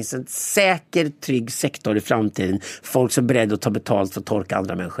betyder att det finns en säker, trygg sektor i framtiden. Folk som är beredda att ta betalt för att torka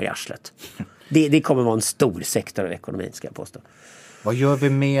andra människor i arslet. Det kommer vara en stor sektor av ekonomin ska jag påstå. Vad gör vi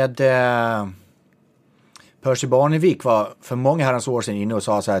med... Percy Barnevik var för många herrans år sedan inne och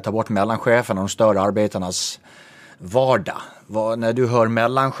sa så här, ta bort mellanchefen och de större arbetarnas vardag. När du hör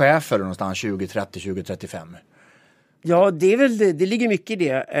mellanchefer någonstans 2030, 2035? Ja, det är väl det ligger mycket i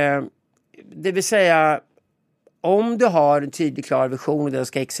det. Det vill säga, om du har en tydlig klar vision och den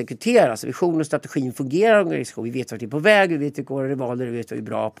ska exekuteras, visionen och strategin fungerar i organisationen, vi vet vart vi är på väg, vi vet vilka våra rivaler, vi vet vad vi är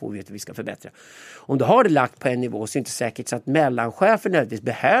bra på, vi vet vad vi ska förbättra. Om du har det lagt på en nivå så är det inte säkert så att mellanchefen nödvändigtvis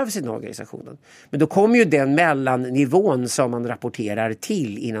behövs i den organisationen. Men då kommer ju den mellannivån som man rapporterar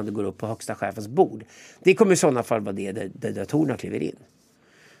till innan du går upp på högsta chefens bord. Det kommer i sådana fall vara det där datorerna kliver in.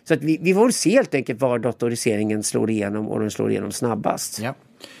 Så att vi får se helt enkelt var datoriseringen slår igenom och den slår igenom snabbast. Ja.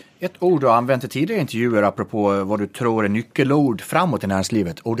 Ett ord du har använt i tidigare intervjuer apropå vad du tror är nyckelord framåt i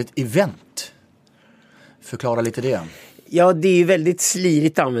näringslivet. Ordet event. Förklara lite det. Ja, det är ju väldigt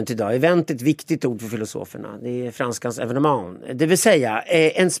slirigt använt idag. Event är ett viktigt ord för filosoferna. Det är franskans evenemang. Det vill säga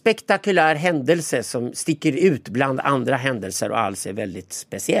en spektakulär händelse som sticker ut bland andra händelser och alls är väldigt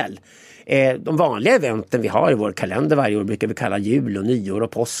speciell. De vanliga eventen vi har i vår kalender varje år brukar vi kalla jul och nyår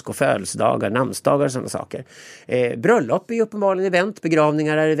och påsk och födelsedagar, namnsdagar och sådana saker. Bröllop är uppenbarligen event,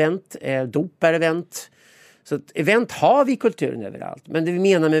 begravningar är event, dop är event. Så ett event har vi i kulturen överallt. Men det vi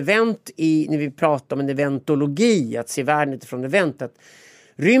menar med event när vi pratar om en eventologi, att se världen utifrån event, att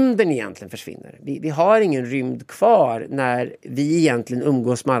rymden egentligen försvinner. Vi har ingen rymd kvar när vi egentligen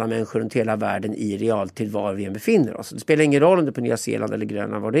umgås med alla människor runt hela världen i realtid var vi än befinner oss. Det spelar ingen roll om det är på Nya Zeeland eller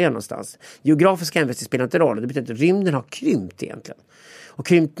Grönland var det är någonstans. Geografiska hemvist spelar inte roll. Det betyder att rymden har krympt egentligen. Och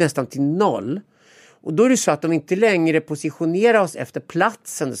krympt nästan till noll. Och då är det så att om vi inte längre positionerar oss efter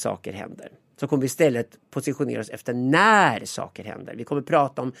platsen där saker händer, så kommer vi istället positionera oss efter när saker händer. Vi kommer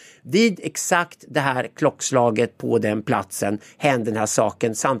prata om vid exakt det här klockslaget på den platsen händer den här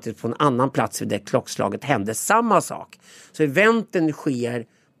saken. Samtidigt på en annan plats vid det klockslaget händer samma sak. Så eventen sker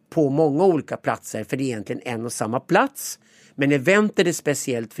på många olika platser för det är egentligen en och samma plats. Men eventen är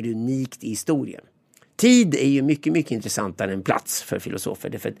speciellt för det är unikt i historien. Tid är ju mycket, mycket intressantare än plats för filosofer.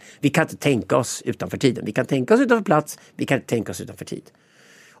 Därför att vi kan inte tänka oss utanför tiden. Vi kan tänka oss utanför plats, vi kan inte tänka oss utanför tid.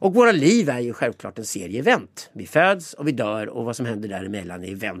 Och våra liv är ju självklart en serie event. Vi föds och vi dör och vad som händer däremellan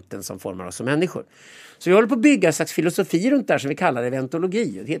är eventen som formar oss som människor. Så vi håller på att bygga en slags filosofi runt där som vi kallar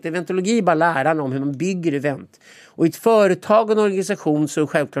eventologi. Det heter eventologi bara läran om hur man bygger event. Och i ett företag och en organisation så är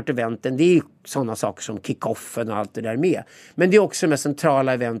självklart eventen, det är ju sådana saker som kick-offen och allt det där med. Men det är också de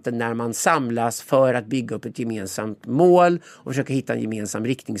centrala eventen när man samlas för att bygga upp ett gemensamt mål och försöka hitta en gemensam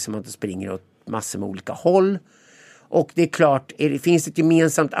riktning som man inte springer åt massor med olika håll. Och det är klart, det finns ett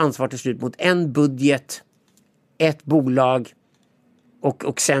gemensamt ansvar till slut mot en budget, ett bolag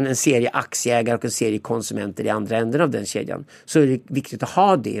och sen en serie aktieägare och en serie konsumenter i andra änden av den kedjan. Så är det viktigt att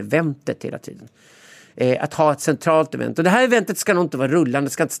ha det eventet hela tiden. Att ha ett centralt event. Och det här eventet ska nog inte vara rullande,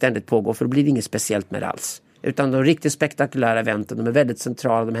 det ska inte ständigt pågå för då blir det inget speciellt med det alls. Utan de riktigt spektakulära eventen, de är väldigt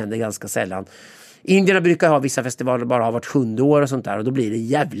centrala, de händer ganska sällan. Indierna brukar ha vissa festivaler bara ha varit 7:e år och sånt där och då blir det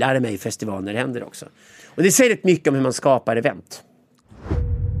jävlar med festivaler när det händer också. Och det säger rätt mycket om hur man skapar event.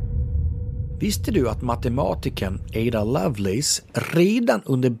 Visste du att matematikern Ada Lovelace redan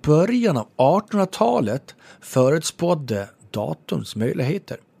under början av 1800-talet förutspådde datorns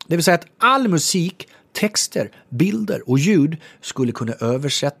möjligheter? Det vill säga att all musik, texter, bilder och ljud skulle kunna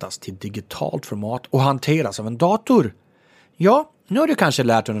översättas till digitalt format och hanteras av en dator. Ja, nu har du kanske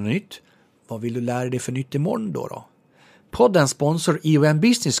lärt dig något nytt. Vad vill du lära dig för nytt imorgon då? Poddens sponsor IOM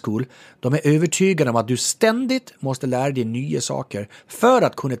Business School, de är övertygade om att du ständigt måste lära dig nya saker för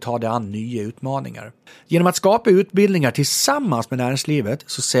att kunna ta dig an nya utmaningar. Genom att skapa utbildningar tillsammans med näringslivet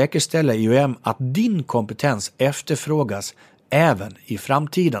så säkerställer IOM att din kompetens efterfrågas även i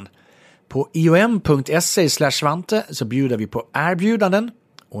framtiden. På iom.se/Svante så bjuder vi på erbjudanden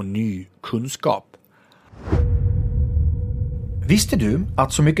och ny kunskap. Visste du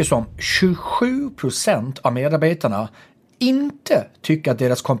att så mycket som 27% av medarbetarna inte tycker att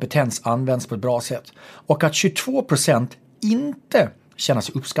deras kompetens används på ett bra sätt och att 22% inte känner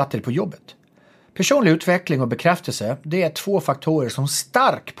sig uppskattade på jobbet? Personlig utveckling och bekräftelse, det är 2 faktorer som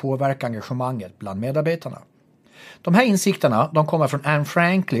starkt påverkar engagemanget bland medarbetarna. De här insikterna de kommer från Anne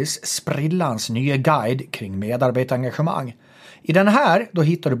Franklis sprillans nya guide kring medarbetarengagemang. I den här då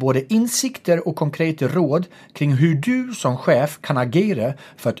hittar du både insikter och konkreta råd kring hur du som chef kan agera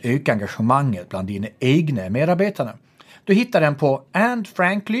för att öka engagemanget bland dina egna medarbetare. Du hittar den på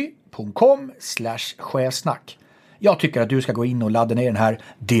annefrankly.com/chefsnack. Jag tycker att du ska gå in och ladda ner den här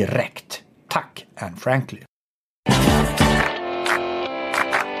direkt. Tack, Anne Frankly.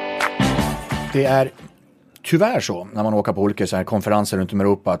 Det är tyvärr så när man åker på olika så här konferenser runt om i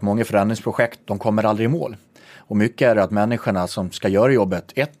Europa att många förändringsprojekt de kommer aldrig i mål. Och mycket är att människorna som ska göra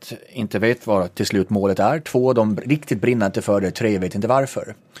jobbet 1. inte vet vad till slut målet är. 2. de riktigt brinner inte för det. 3. vet inte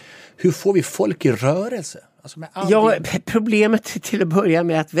varför. Hur får vi folk i rörelse? Alltså problemet till att börja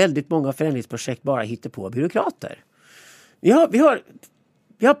med att väldigt många förändringsprojekt bara hittar på byråkrater. Vi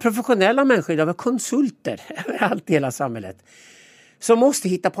har professionella människor idag, vi har konsulter överallt i hela samhället som måste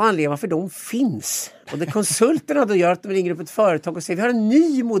hitta på anledningar varför de finns. Och det konsulterna då gör att de ringer upp ett företag och säger vi har en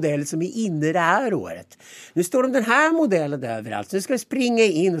ny modell som är inne det här året. Nu står den här modellen överallt. Så nu ska vi springa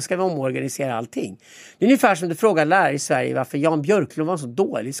in och ska vi omorganisera allting. Det är ungefär som du frågar lärare i Sverige varför Jan Björklund var så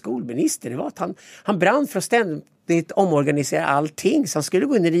dålig skolminister. Det var att han brann för att ständigt omorganisera allting. Så han skulle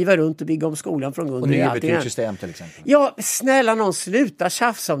gå in och riva runt och bygga om skolan från grunden. Och nya betygssystem till exempel. Ja, snälla någon sluta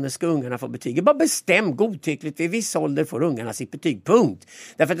tjafsa om när ska ungarna få betyg. Bara bestäm godtyckligt vid viss ålder får ungarna sitt betyg. Punkt.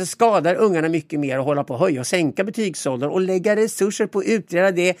 Därför att det skadar ungarna mycket mer att hålla på att höja och sänka betygsåldern och lägga resurser på att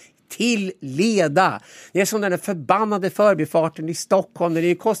utreda det till leda. Det är som den där förbannade förbifarten i Stockholm där det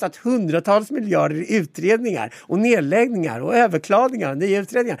har kostat hundratals miljarder i utredningar och nedläggningar och överklagningar och nya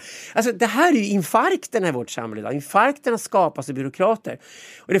utredningar. Alltså det här är ju infarkten i vårt samhälle idag. Infarkterna skapas av byråkrater.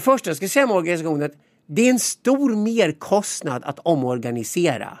 Och det första jag ska säga om organisationen är att det är en stor merkostnad att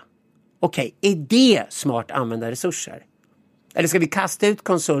omorganisera. Okej, är det smart använda resurser? Eller ska vi kasta ut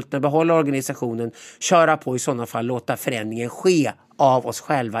konsulterna, behålla organisationen, köra på i sådana fall, låta förändringen ske av oss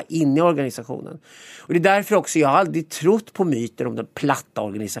själva in i organisationen. Och det är därför också jag aldrig trott på myter om den platta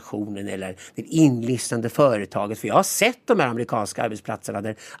organisationen eller det inlistande företaget. För jag har sett de här amerikanska arbetsplatserna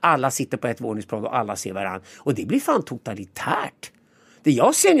där alla sitter på ett våningsplan och alla ser varandra. Och det blir fan totalitärt. Det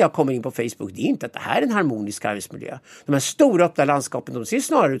jag ser när jag kommer in på Facebook det är inte att det här är en harmonisk arbetsmiljö. De här stora öppna landskapen de ser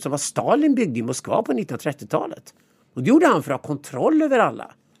snarare ut som vad Stalin byggde i Moskva på 1930-talet. Och det gjorde han för att ha kontroll över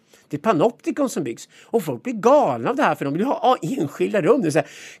alla. Det är Panopticon som byggs. Och folk blir galna av det här för de vill ha enskilda rum. Det är så här,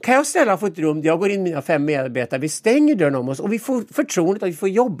 kan jag ställa på ett rum där jag går in mina 5 medarbetare, vi stänger dörren om oss och vi får förtroendet att vi får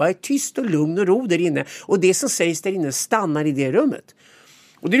jobba i tyst och lugn och ro där inne. Och det som sägs där inne stannar i det rummet.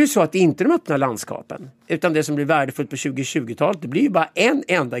 Och det är ju så att det inte är de öppna landskapen. Utan det som blir värdefullt på 2020-talet det blir ju bara en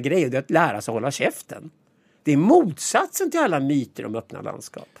enda grej och det är att lära sig hålla käften. Det är motsatsen till alla myter om öppna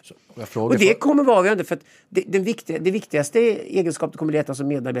landskap. Och det kommer vara avgörande för att det viktigaste egenskapet kommer leta som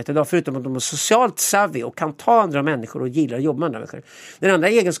medarbetare idag, förutom att de är socialt savvy och kan ta andra människor och gillar att jobba med andra människor. Den andra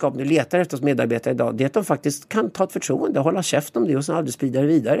egenskapen du letar efter som medarbetare idag det är att de faktiskt kan ta ett förtroende och hålla käft om det och sen aldrig sprida det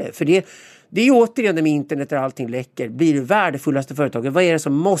vidare. För det är ju återigen det med internet där allting läcker. Blir det värdefullaste företaget? Vad är det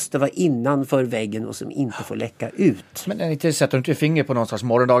som måste vara innanför väggen och som inte får läcka ut? Men inte sätter du inte finger på någonstans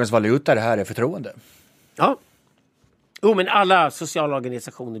morgondagens valuta det här är förtroende? Ja. Men alla sociala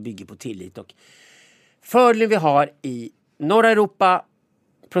organisationer bygger på tillit och fördelen vi har i norra Europa,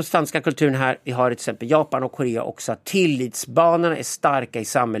 protestantiska kulturen här, vi har till exempel Japan och Korea också, att tillitsbanorna är starka i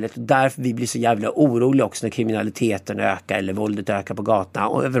samhället och därför vi blir så jävla oroliga också när kriminaliteten ökar eller våldet ökar på gatorna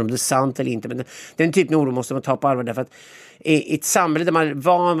och även om det är sant eller inte, men den typen av oro måste man ta på allvar därför att i ett samhälle där man är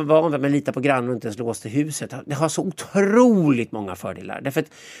van vid att lita på grannen och inte ens låst i huset. Det har så otroligt många fördelar. Därför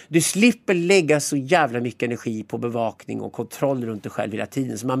att du slipper lägga så jävla mycket energi på bevakning och kontroll runt dig själv hela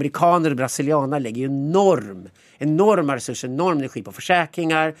tiden. Som amerikaner och brasilianer lägger ju enorma resurser, enorm energi på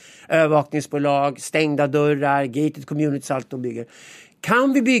försäkringar, övervakningsbolag, stängda dörrar, gated communities, allt de bygger.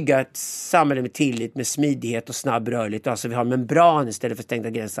 Kan vi bygga ett samhälle med tillit, med smidighet och snabb rörlighet, alltså vi har membran istället för stängda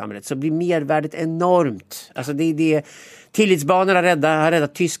gränssamhället, så blir mervärdet enormt. Alltså det tillitsbanorna har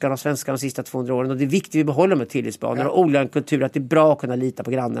räddat tyskarna och svenskarna de sista 200 åren och det är viktigt att vi behåller med tillitsbanor och odla en kultur att det är bra att kunna lita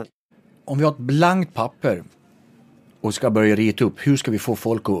på grannen. Om vi har ett blankt papper och ska börja rita upp, hur ska vi få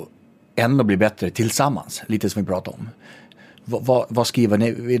folk att ändå bli bättre tillsammans? Lite som vi pratade om. Vad skriver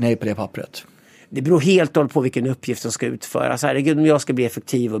ni ner på det pappret? Det beror helt och hållet på vilken uppgift som ska utföras. Herregud, om jag ska bli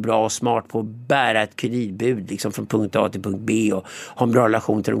effektiv och bra och smart på att bära ett kreditbud liksom från punkt A till punkt B och ha en bra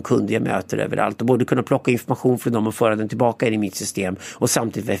relation till de kunder jag möter överallt och både kunna plocka information från dem och föra den tillbaka in i mitt system och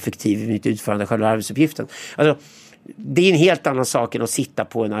samtidigt vara effektiv i mitt utförande av själva arbetsuppgiften. Alltså, det är en helt annan sak än att sitta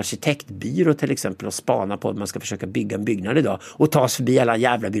på en arkitektbyrå till exempel och spana på att man ska försöka bygga en byggnad idag och ta sig förbi alla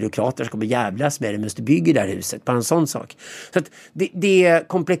jävla byråkrater som kommer jävlas med det medan du bygger det här huset. Bara en sån sak. Så att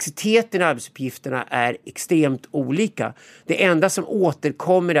komplexiteten i arbetsuppgifterna är extremt olika. Det enda som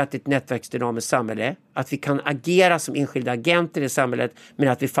återkommer är att ett nätverksdynamiskt samhälle, att vi kan agera som enskilda agenter i samhället men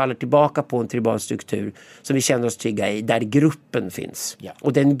att vi faller tillbaka på en tribal struktur som vi känner oss trygga i, där gruppen finns. Ja.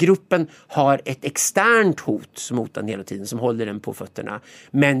 Och den gruppen har ett externt hot som hotar den hela tiden, som håller den på fötterna.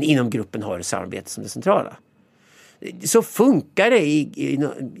 Men inom gruppen har det samarbete som det centrala. Så funkar det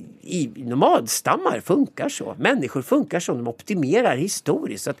i nomadstammar, funkar så. Människor funkar så, de optimerar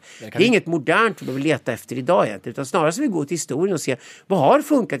historiskt. Så att det är inget modernt vi vill leta efter idag egentligen, utan snarare så vi går till historien och se vad har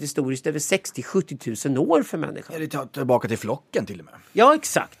funkat historiskt över 60-70 000 år för människan. Eller tillbaka till flocken till och med. Ja,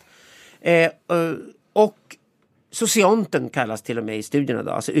 exakt. Och socionten kallas till och med i studierna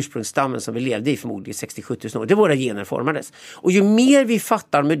då, alltså ursprungsstammen som vi levde i förmodligen 60-70 år. Det våra gener formades. Och ju mer vi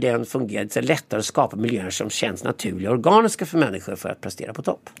fattar hur den fungerar, så är det lättare att skapa miljöer som känns naturliga och organiska för människor för att prestera på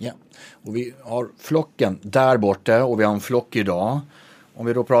topp. Ja, och vi har flocken där borta och vi har en flock idag. Om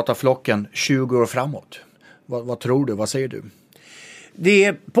vi då pratar flocken 20 år framåt, vad tror du, vad säger du?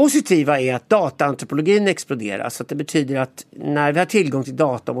 Det positiva är att dataantropologin exploderar, så att det betyder att när vi har tillgång till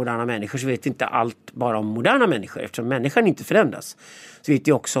data om moderna människor så vet vi inte allt bara om moderna människor, eftersom människan inte förändras. Så vet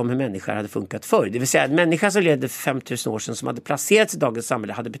vi också om hur människor hade funkat förr. Det vill säga att människan som levde för 5000 år sedan som hade placerats i dagens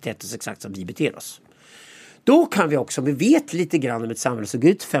samhälle hade betett oss exakt som vi beter oss. Då kan vi också, om vi vet lite grann om ett samhälle såg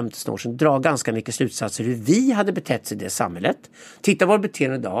ut 5000 år sedan, dra ganska mycket slutsatser hur vi hade betett sig i det samhället. Titta vår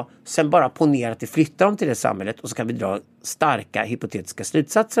beteende idag, sen bara ponera att vi flyttar dem till det samhället och så kan vi dra starka hypotetiska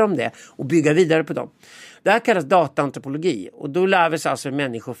slutsatser om det och bygga vidare på dem. Det här kallas dataantropologi och då lär vi oss alltså hur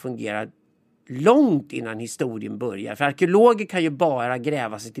människor fungerar långt innan historien börjar. För arkeologer kan ju bara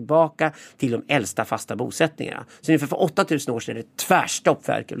gräva sig tillbaka till de äldsta fasta bosättningarna. Så ungefär för 8000 år sedan är det tvärstopp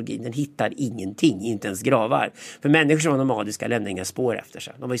för arkeologin. Den hittar ingenting, inte ens gravar. För människor som var nomadiska lämnade inga spår efter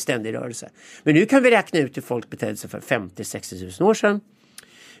sig. De var i ständig rörelse. Men nu kan vi räkna ut hur folk betedde sig för 50-60 000 år sedan.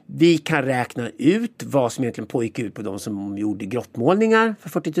 Vi kan räkna ut vad som egentligen pågick ut på de som gjorde grottmålningar för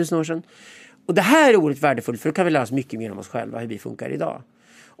 40 000 år sedan. Och det här är oerhört värdefullt, för då kan vi lära oss mycket mer om oss själva, hur vi funkar idag.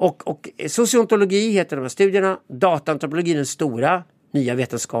 Och sociontologi heter de här studierna. Dataantropologi är den stora nya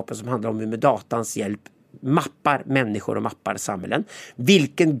vetenskapen som handlar om hur med datans hjälp mappar människor och mappar samhällen.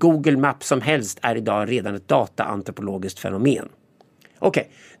 Vilken Google Map som helst är idag redan ett dataantropologiskt fenomen.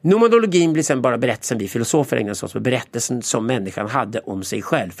 Okej, nomadologin blir sen bara berättelsen vi filosofer ägnar oss åt, berättelsen som människan hade om sig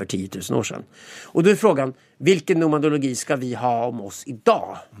själv för 10 000 år sedan. Och då är frågan, vilken nomadologi ska vi ha om oss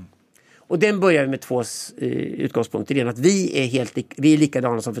idag? Och den börjar med två utgångspunkter. Det är att vi är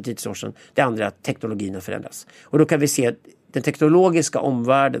likadana som för 10 000 år sedan. Det andra är att teknologin har förändrats. Och då kan vi se den teknologiska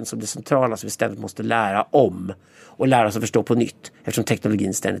omvärlden som det centrala som vi ständigt måste lära om. Och lära oss att förstå på nytt. Eftersom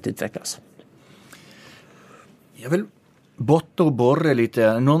teknologin ständigt utvecklas. Jag vill botta och borra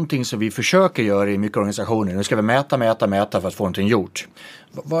lite. Någonting som vi försöker göra i mycket organisationer. Nu ska vi mäta för att få någonting gjort.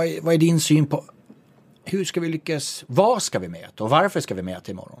 Vad är din syn på hur ska vi lyckas? Vad ska vi mäta? Och varför ska vi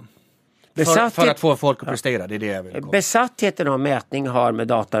mäta imorgon? För att få folk att prestera, det är det jag vill komma. Besattheten av mätning har med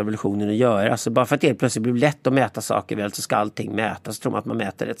datarevolutionen att göra. Alltså bara för att det plötsligt blir lätt att mäta saker väl, så ska allting mätas. Så tror man att man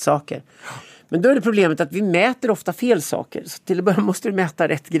mäter rätt saker. Men då är det problemet att vi mäter ofta fel saker. Så till att börja måste du mäta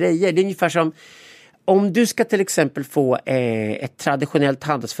rätt grejer. Det är ungefär som om du ska till exempel få ett traditionellt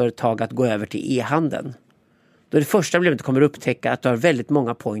handelsföretag att gå över till e-handeln. Då är det första problemet att du kommer upptäcka att du har väldigt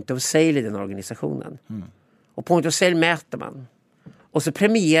många point of sale i den organisationen. Och point of sale mäter man. Och så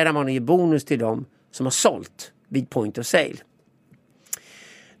premierar man och ger bonus till dem som har sålt vid point of sale.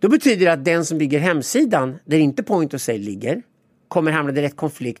 Då betyder det att den som bygger hemsidan där inte point of sale ligger kommer hamna i direkt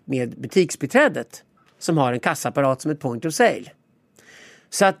konflikt med butiksbiträdet som har en kassaapparat som ett point of sale.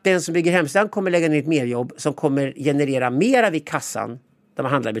 Så att den som bygger hemsidan kommer lägga ner ett merjobb som kommer generera mera vid kassan där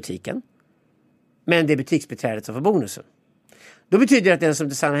man handlar i butiken. Men det är butiksbiträdet som får bonusen. Då betyder det att den som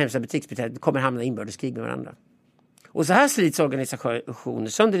designar hemsidan butiksbiträdet kommer hamna i inbördeskrig med varandra. Och så här slits organisationer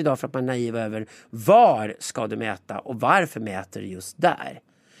sönder idag för att man är naiv över var ska du mäta och varför mäter du just där.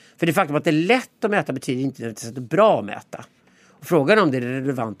 För det faktum att det är lätt att mäta betyder inte att det är bra att mäta. Och frågan om det är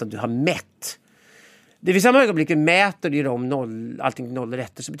relevant att du har mätt. Det vid samma ögonblick mäter du om allting till noll och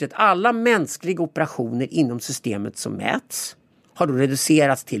rätter, så betyder att alla mänskliga operationer inom systemet som mäts har då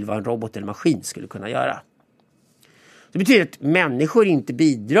reducerats till vad en robot eller maskin skulle kunna göra. Det betyder att människor inte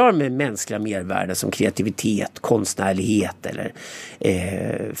bidrar med mänskliga mervärden som kreativitet, konstnärlighet eller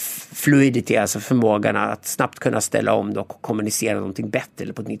fluidity, alltså förmågan att snabbt kunna ställa om och kommunicera någonting bättre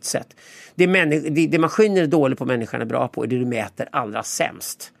eller på ett nytt sätt. Det maskiner är dåliga på, människan är bra på, är det du mäter allra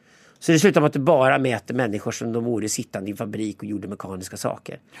sämst. Så det slutar med att du bara mäter människor som de vore sittande i en fabrik och gjorde mekaniska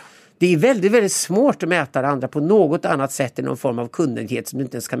saker. Det är väldigt, väldigt svårt att mäta andra på något annat sätt än någon form av kundnöjdhet som du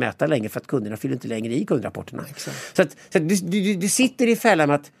inte ens kan mäta längre för att kunderna fyller inte längre i kundrapporterna. Så att du sitter i fällan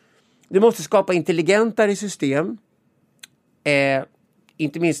med att du måste skapa intelligentare system,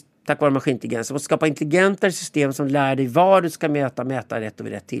 inte minst tack vare maskinintelligens. Du måste skapa intelligentare system som lär dig vad du ska mäta rätt och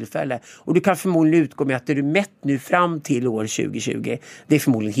vid rätt tillfälle. Och du kan förmodligen utgå med att det du mätt nu fram till år 2020, det är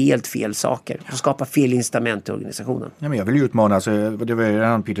förmodligen helt fel saker. Du skapar fel incitament i organisationen. Ja, men jag vill ju utmana, alltså, det var ju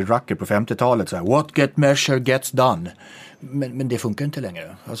redan Peter Drucker på 50-talet, så här, what get measured gets done. Men det funkar inte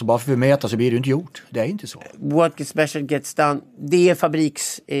längre. Alltså bara för att mäta så blir det inte gjort. Det är inte så. What gets measured gets done. Det är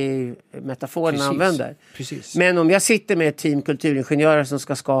fabriksmetaforen använder. Precis. Men om jag sitter med ett team kulturingenjörer som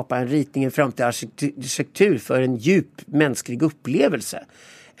ska skapa en ritning, en framtida arkitektur för en djup mänsklig upplevelse.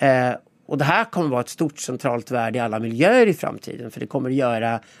 Och det här kommer vara ett stort centralt värde i alla miljöer i framtiden. För det kommer att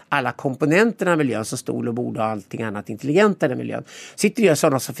göra alla komponenterna i miljön, som stol och bord och allting annat intelligentare i miljön. Sitter du och gör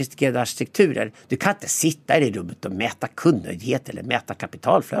sådana sofistikerade arkitekturer, du kan inte sitta i det rummet och mäta kundnöjdhet eller mäta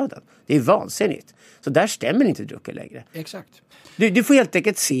kapitalflöden. Det är vansinnigt. Så där stämmer inte Drucker längre. Exakt. Du får helt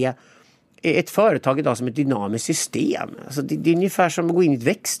enkelt se ett företag idag som ett dynamiskt system. Alltså det är ungefär som att gå in i ett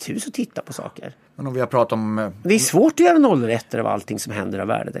växthus och titta på saker. Men om vi har pratat om... Det är svårt att göra nollrätter av allting som händer av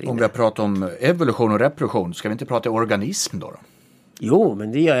värde där inne. Om vi har pratat om evolution och reproduktion, ska vi inte prata organism då? Jo,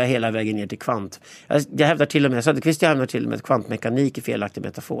 men det gör jag hela vägen ner till kvant. Jag hävdar till och med, Söderqvist hävdar till och med att kvantmekanik är felaktig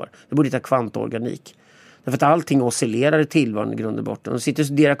metafor. Det borde heta kvantorganik. Därför att allting oscillerar i tillvaron i grund och botten. Och sitter och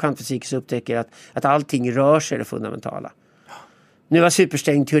studerar kvantfysik så upptäcker att allting rör sig, det fundamentala. Nu var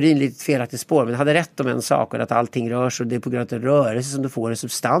supersträngteorin lite felaktigt spår, men hade rätt om en sak, och att allting rör sig, och det är på grund av en rörelse som du får en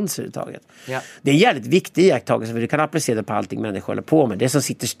substans överhuvudtaget. Ja. Det är en jävligt viktig iakttagelse, för du kan applicera det på allting människor håller på med. Det som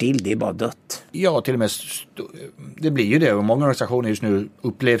sitter still, det är bara dött. Ja, till och med det blir ju det, och många organisationer just nu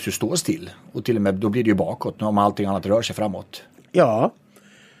upplevs ju stå still, och till och med då blir det ju bakåt om allting annat rör sig framåt. Ja.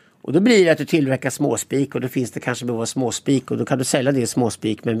 Och då blir det att du tillverkar småspik, och då finns det kanske behov av småspik, och då kan du sälja det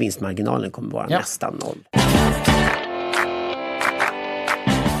småspik, men vinstmarginalen kommer vara nästan noll.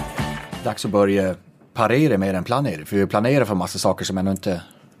 Dags att börja parera mer än planera. För vi planerar för massa saker som ännu inte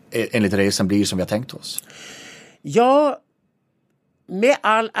enligt resan blir som vi har tänkt oss. Ja, med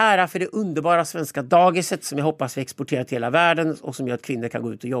all ära för det underbara svenska dagiset som jag hoppas vi exporterar till hela världen, och som gör att kvinnor kan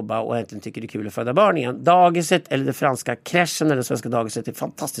gå ut och jobba och äntligen tycker det är kul att föda barn igen. Dagiset, eller det franska crèchen, eller det svenska dagiset, är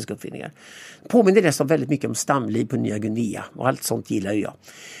fantastiska uppfinningar. Påminner dessutom väldigt mycket om stamliv på Nya Guinea, och allt sånt gillar ju jag.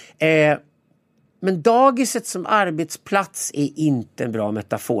 Men dagiset som arbetsplats är inte en bra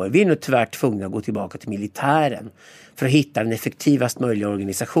metafor. Vi är nog tyvärr tvungna att gå tillbaka till militären för att hitta den effektivast möjliga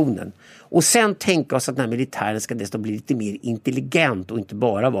organisationen. Och sen tänka oss att den här militären ska dessutom bli lite mer intelligent och inte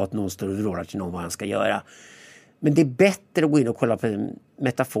bara vara att någon står och rådar till någon vad han ska göra. Men det är bättre att gå in och kolla på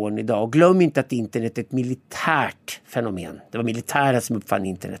metaforen idag. Och glöm inte att internet är ett militärt fenomen. Det var militären som uppfann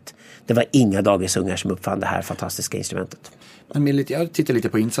internet. Det var inga dagisungar som uppfann det här fantastiska instrumentet. Men jag tittar lite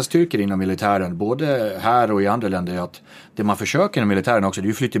på insatsstyrkor inom militären, både här och i andra länder, att det man försöker inom militären också, det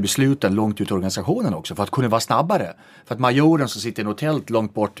är att flytta besluten långt ut i organisationen också, för att kunna vara snabbare. För att majoren som sitter i något tält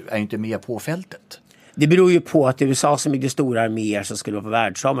långt bort är inte med på fältet. Det beror ju på att USA som byggde stora arméer som skulle vara på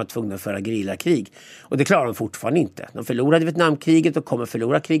världshavet tvungna att föra gerillakrig. Och det klarar de fortfarande inte. De förlorade Vietnamkriget och kommer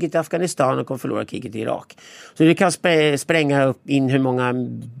förlora kriget i Afghanistan och kommer förlora kriget i Irak. Så du kan spränga upp in hur många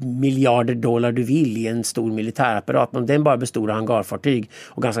miljarder dollar du vill i en stor militärapparat. Men den bara består av hangarfartyg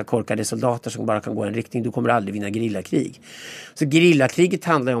och ganska korkade soldater som bara kan gå en riktning. Du kommer aldrig vinna gerillakrig. Så gerillakriget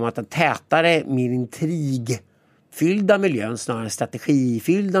handlar om att en tätare, mer intrigfyllda miljön snarare än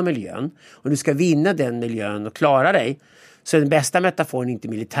strategifyllda miljön. Om du ska vinna den miljön och klara dig, så är den bästa metaforen inte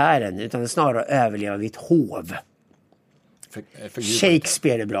militären, utan snarare att överleva vid ett hov.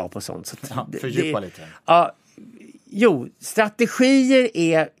 Shakespeare är bra på sånt. Så fördjupa lite. Ja, jo, strategier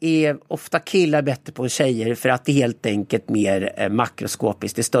är ofta killar bättre på tjejer, för att det är helt enkelt mer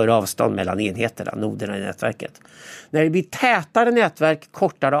makroskopiskt. Det är större avstånd mellan enheterna, noderna i nätverket. När det blir tätare nätverk,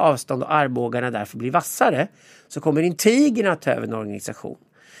 kortare avstånd och armbågarna därför blir vassare, så kommer intrigerna att ta över en organisation.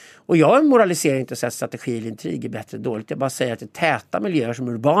 Och jag moraliserar inte att säga att strategi eller intrig är bättre eller dåligt. Jag bara säger att det täta miljöer som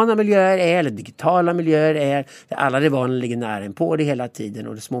urbana miljöer är, eller digitala miljöer är, där alla rivaler ligger nära en på det hela tiden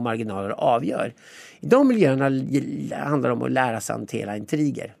och de små marginaler avgör. I de miljöerna handlar det om att lära sig hantera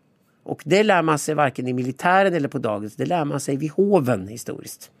intriger. Och det lär man sig varken i militären eller på dagens. Det lär man sig vid hoven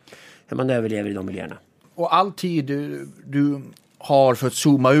historiskt. Hur man överlever i de miljöerna. och all tid du har för att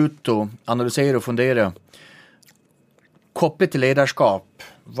zooma ut och analysera och fundera kopplat till ledarskap,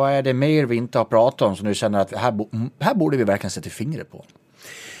 vad är det mer vi inte har pratat om som du känner att här borde vi verkligen sätta fingret på?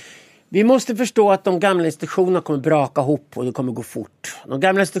 Vi måste förstå att de gamla institutionerna kommer braka ihop och det kommer gå fort. De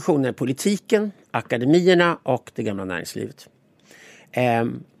gamla institutionerna är politiken, akademierna och det gamla näringslivet.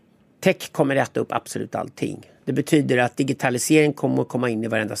 Tech kommer äta upp absolut allting. Det betyder att digitalisering kommer att komma in i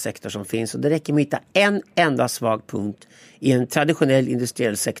varenda sektor som finns. Och det räcker med att hitta en enda svag punkt i en traditionell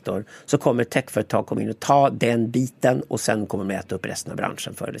industriell sektor, så kommer techföretag komma in och ta den biten och sen kommer de äta upp resten av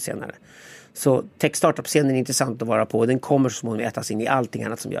branschen förr eller senare. Så tech-startup-scenen är intressant att vara på. Den kommer så småningom ätas in i allting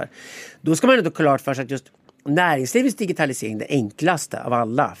annat som gör. Då ska man ändå klart för sig att just näringslivets digitalisering är det enklaste av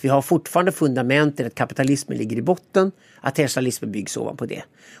alla. Vi har fortfarande fundamenten att kapitalismen ligger i botten, att socialismen byggs ovanpå det.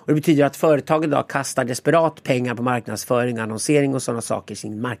 Och det betyder att företag idag kastar desperat pengar på marknadsföring, annonsering och sådana saker,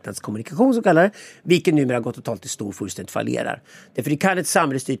 sin marknadskommunikation så kallar det, vilket numera gått totalt till stor fullständigt fallerar. Därför det kan ett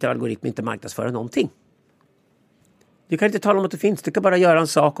samhällsstyrt algoritm inte marknadsföra någonting. Du kan inte tala om att det finns. Du kan bara göra en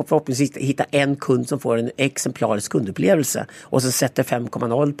sak och förhoppningsvis hitta en kund som får en exemplarisk kundupplevelse och så sätter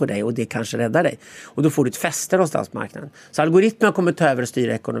 5,0 på dig och det kanske räddar dig. Och då får du ett fäste någonstans på marknaden. Så algoritmerna kommer ta över och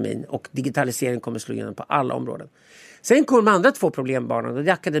styra ekonomin och digitaliseringen kommer slå igenom på alla områden. Sen kommer de andra två problembarnen och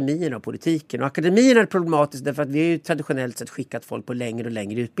det är akademierna och politiken. Och akademierna är problematiskt därför att vi har ju traditionellt sett skickat folk på längre och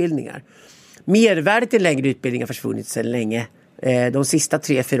längre utbildningar. Mervärdet i längre utbildningar har försvunnit sedan länge. De sista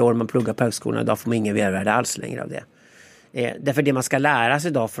 3-4 år man pluggar på högskolan idag får man ingen mervärde alls längre av det. Därför det man ska lära sig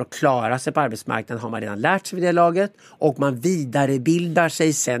idag för att klara sig på arbetsmarknaden har man redan lärt sig vid det laget och man vidarebildar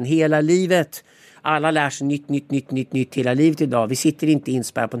sig sen hela livet. Alla lär sig nytt hela livet idag. Vi sitter inte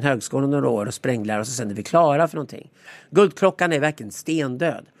inspärrade på en högskola några år och spränglär oss och sen är vi klara för någonting. Guldklockan är verkligen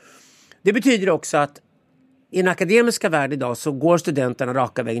stendöd. Det betyder också att i den akademiska världen idag så går studenterna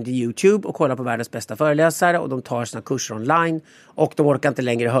raka vägen till YouTube och kollar på världens bästa föreläsare och de tar sina kurser online och de orkar inte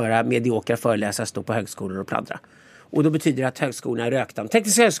längre höra mediokra föreläsare stå på högskolor och pladdra. Och då betyder det att högskolorna är rökta. De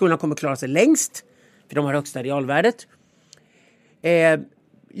tekniska högskolorna kommer klara sig längst för de har högsta realvärdet.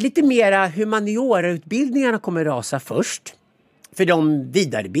 Lite mera humaniora-utbildningarna kommer rasa först. För de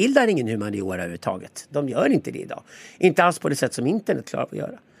vidarebildar ingen humaniora överhuvudtaget. De gör inte det idag. Inte alls på det sätt som internet klarar att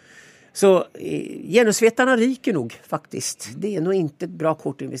göra. Så genusvetarna ryker nog faktiskt. Det är nog inte ett bra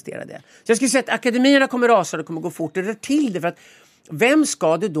kort att investera det. Så jag skulle säga att akademierna kommer rasa och det kommer gå fort. Det rör till det för att vem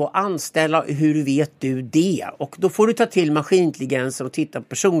ska du då anställa? Hur vet du det? Och då får du ta till maskinintelligensen och titta på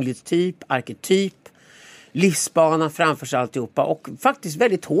personlighetstyp, arketyp, livsbana framför sig alltihopa. Och faktiskt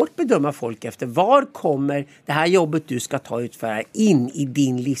väldigt hårt bedöma folk efter var kommer det här jobbet du ska ta ut för in i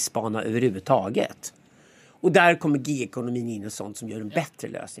din livsbana överhuvudtaget. Och där kommer G-ekonomin in och sånt som gör en bättre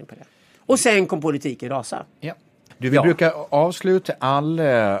lösning på det. Och sen kommer politiken rasa. Ja. Vi brukar avsluta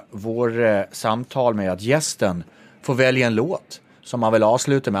alla våra samtal med att gästen får välja en låt som man vill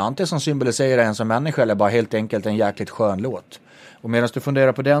avsluta med. Antingen som symboliserar en som människa eller bara helt enkelt en jäkligt skön låt. Och medan du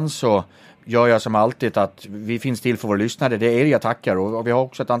funderar på den så gör jag som alltid att vi finns till för våra lyssnare. Det är er jag tackar och vi har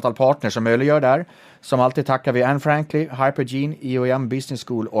också ett antal partners som möjliggör där. Som alltid tackar vi Anne Franklin, Hypergene, IOM Business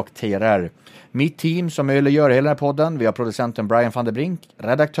School och TRR. Mitt team som möjliggör hela den här podden. Vi har producenten Brian van der Brink,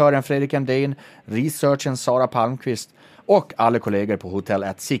 redaktören Fredrik Emdén, researchen Sara Palmqvist och alla kollegor på Hotel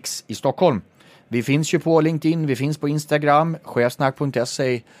at Six i Stockholm. Vi finns ju på LinkedIn, vi finns på Instagram,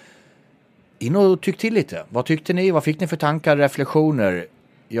 chefsnack.se. In och tyck till lite. Vad tyckte ni? Vad fick ni för tankar, reflektioner?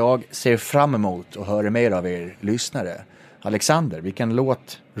 Jag ser fram emot att höra mer av er lyssnare. Alexander, vilken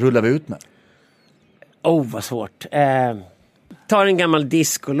låt rullar vi ut med? Vad svårt. Ta en gammal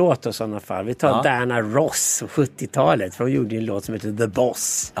discolåt i sådana fall. Vi tar Diana Ross 70-talet. För hon gjorde en låt som heter The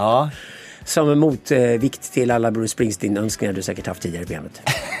Boss. Ja. Som en motvikt till alla Bruce Springsteen-önskningar du säkert haft tidigare i programmet.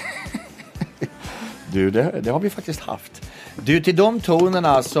 Du, det har vi faktiskt haft. Du, till de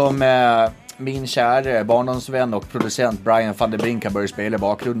tonerna som min kära barndomsvän och producent Brian van der Brink har börjat spela i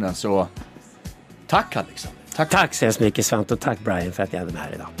bakgrunden så tack Alexander. Tack så hemskt mycket Svante och tack Brian för att jag hade med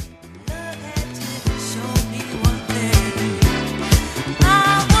här idag.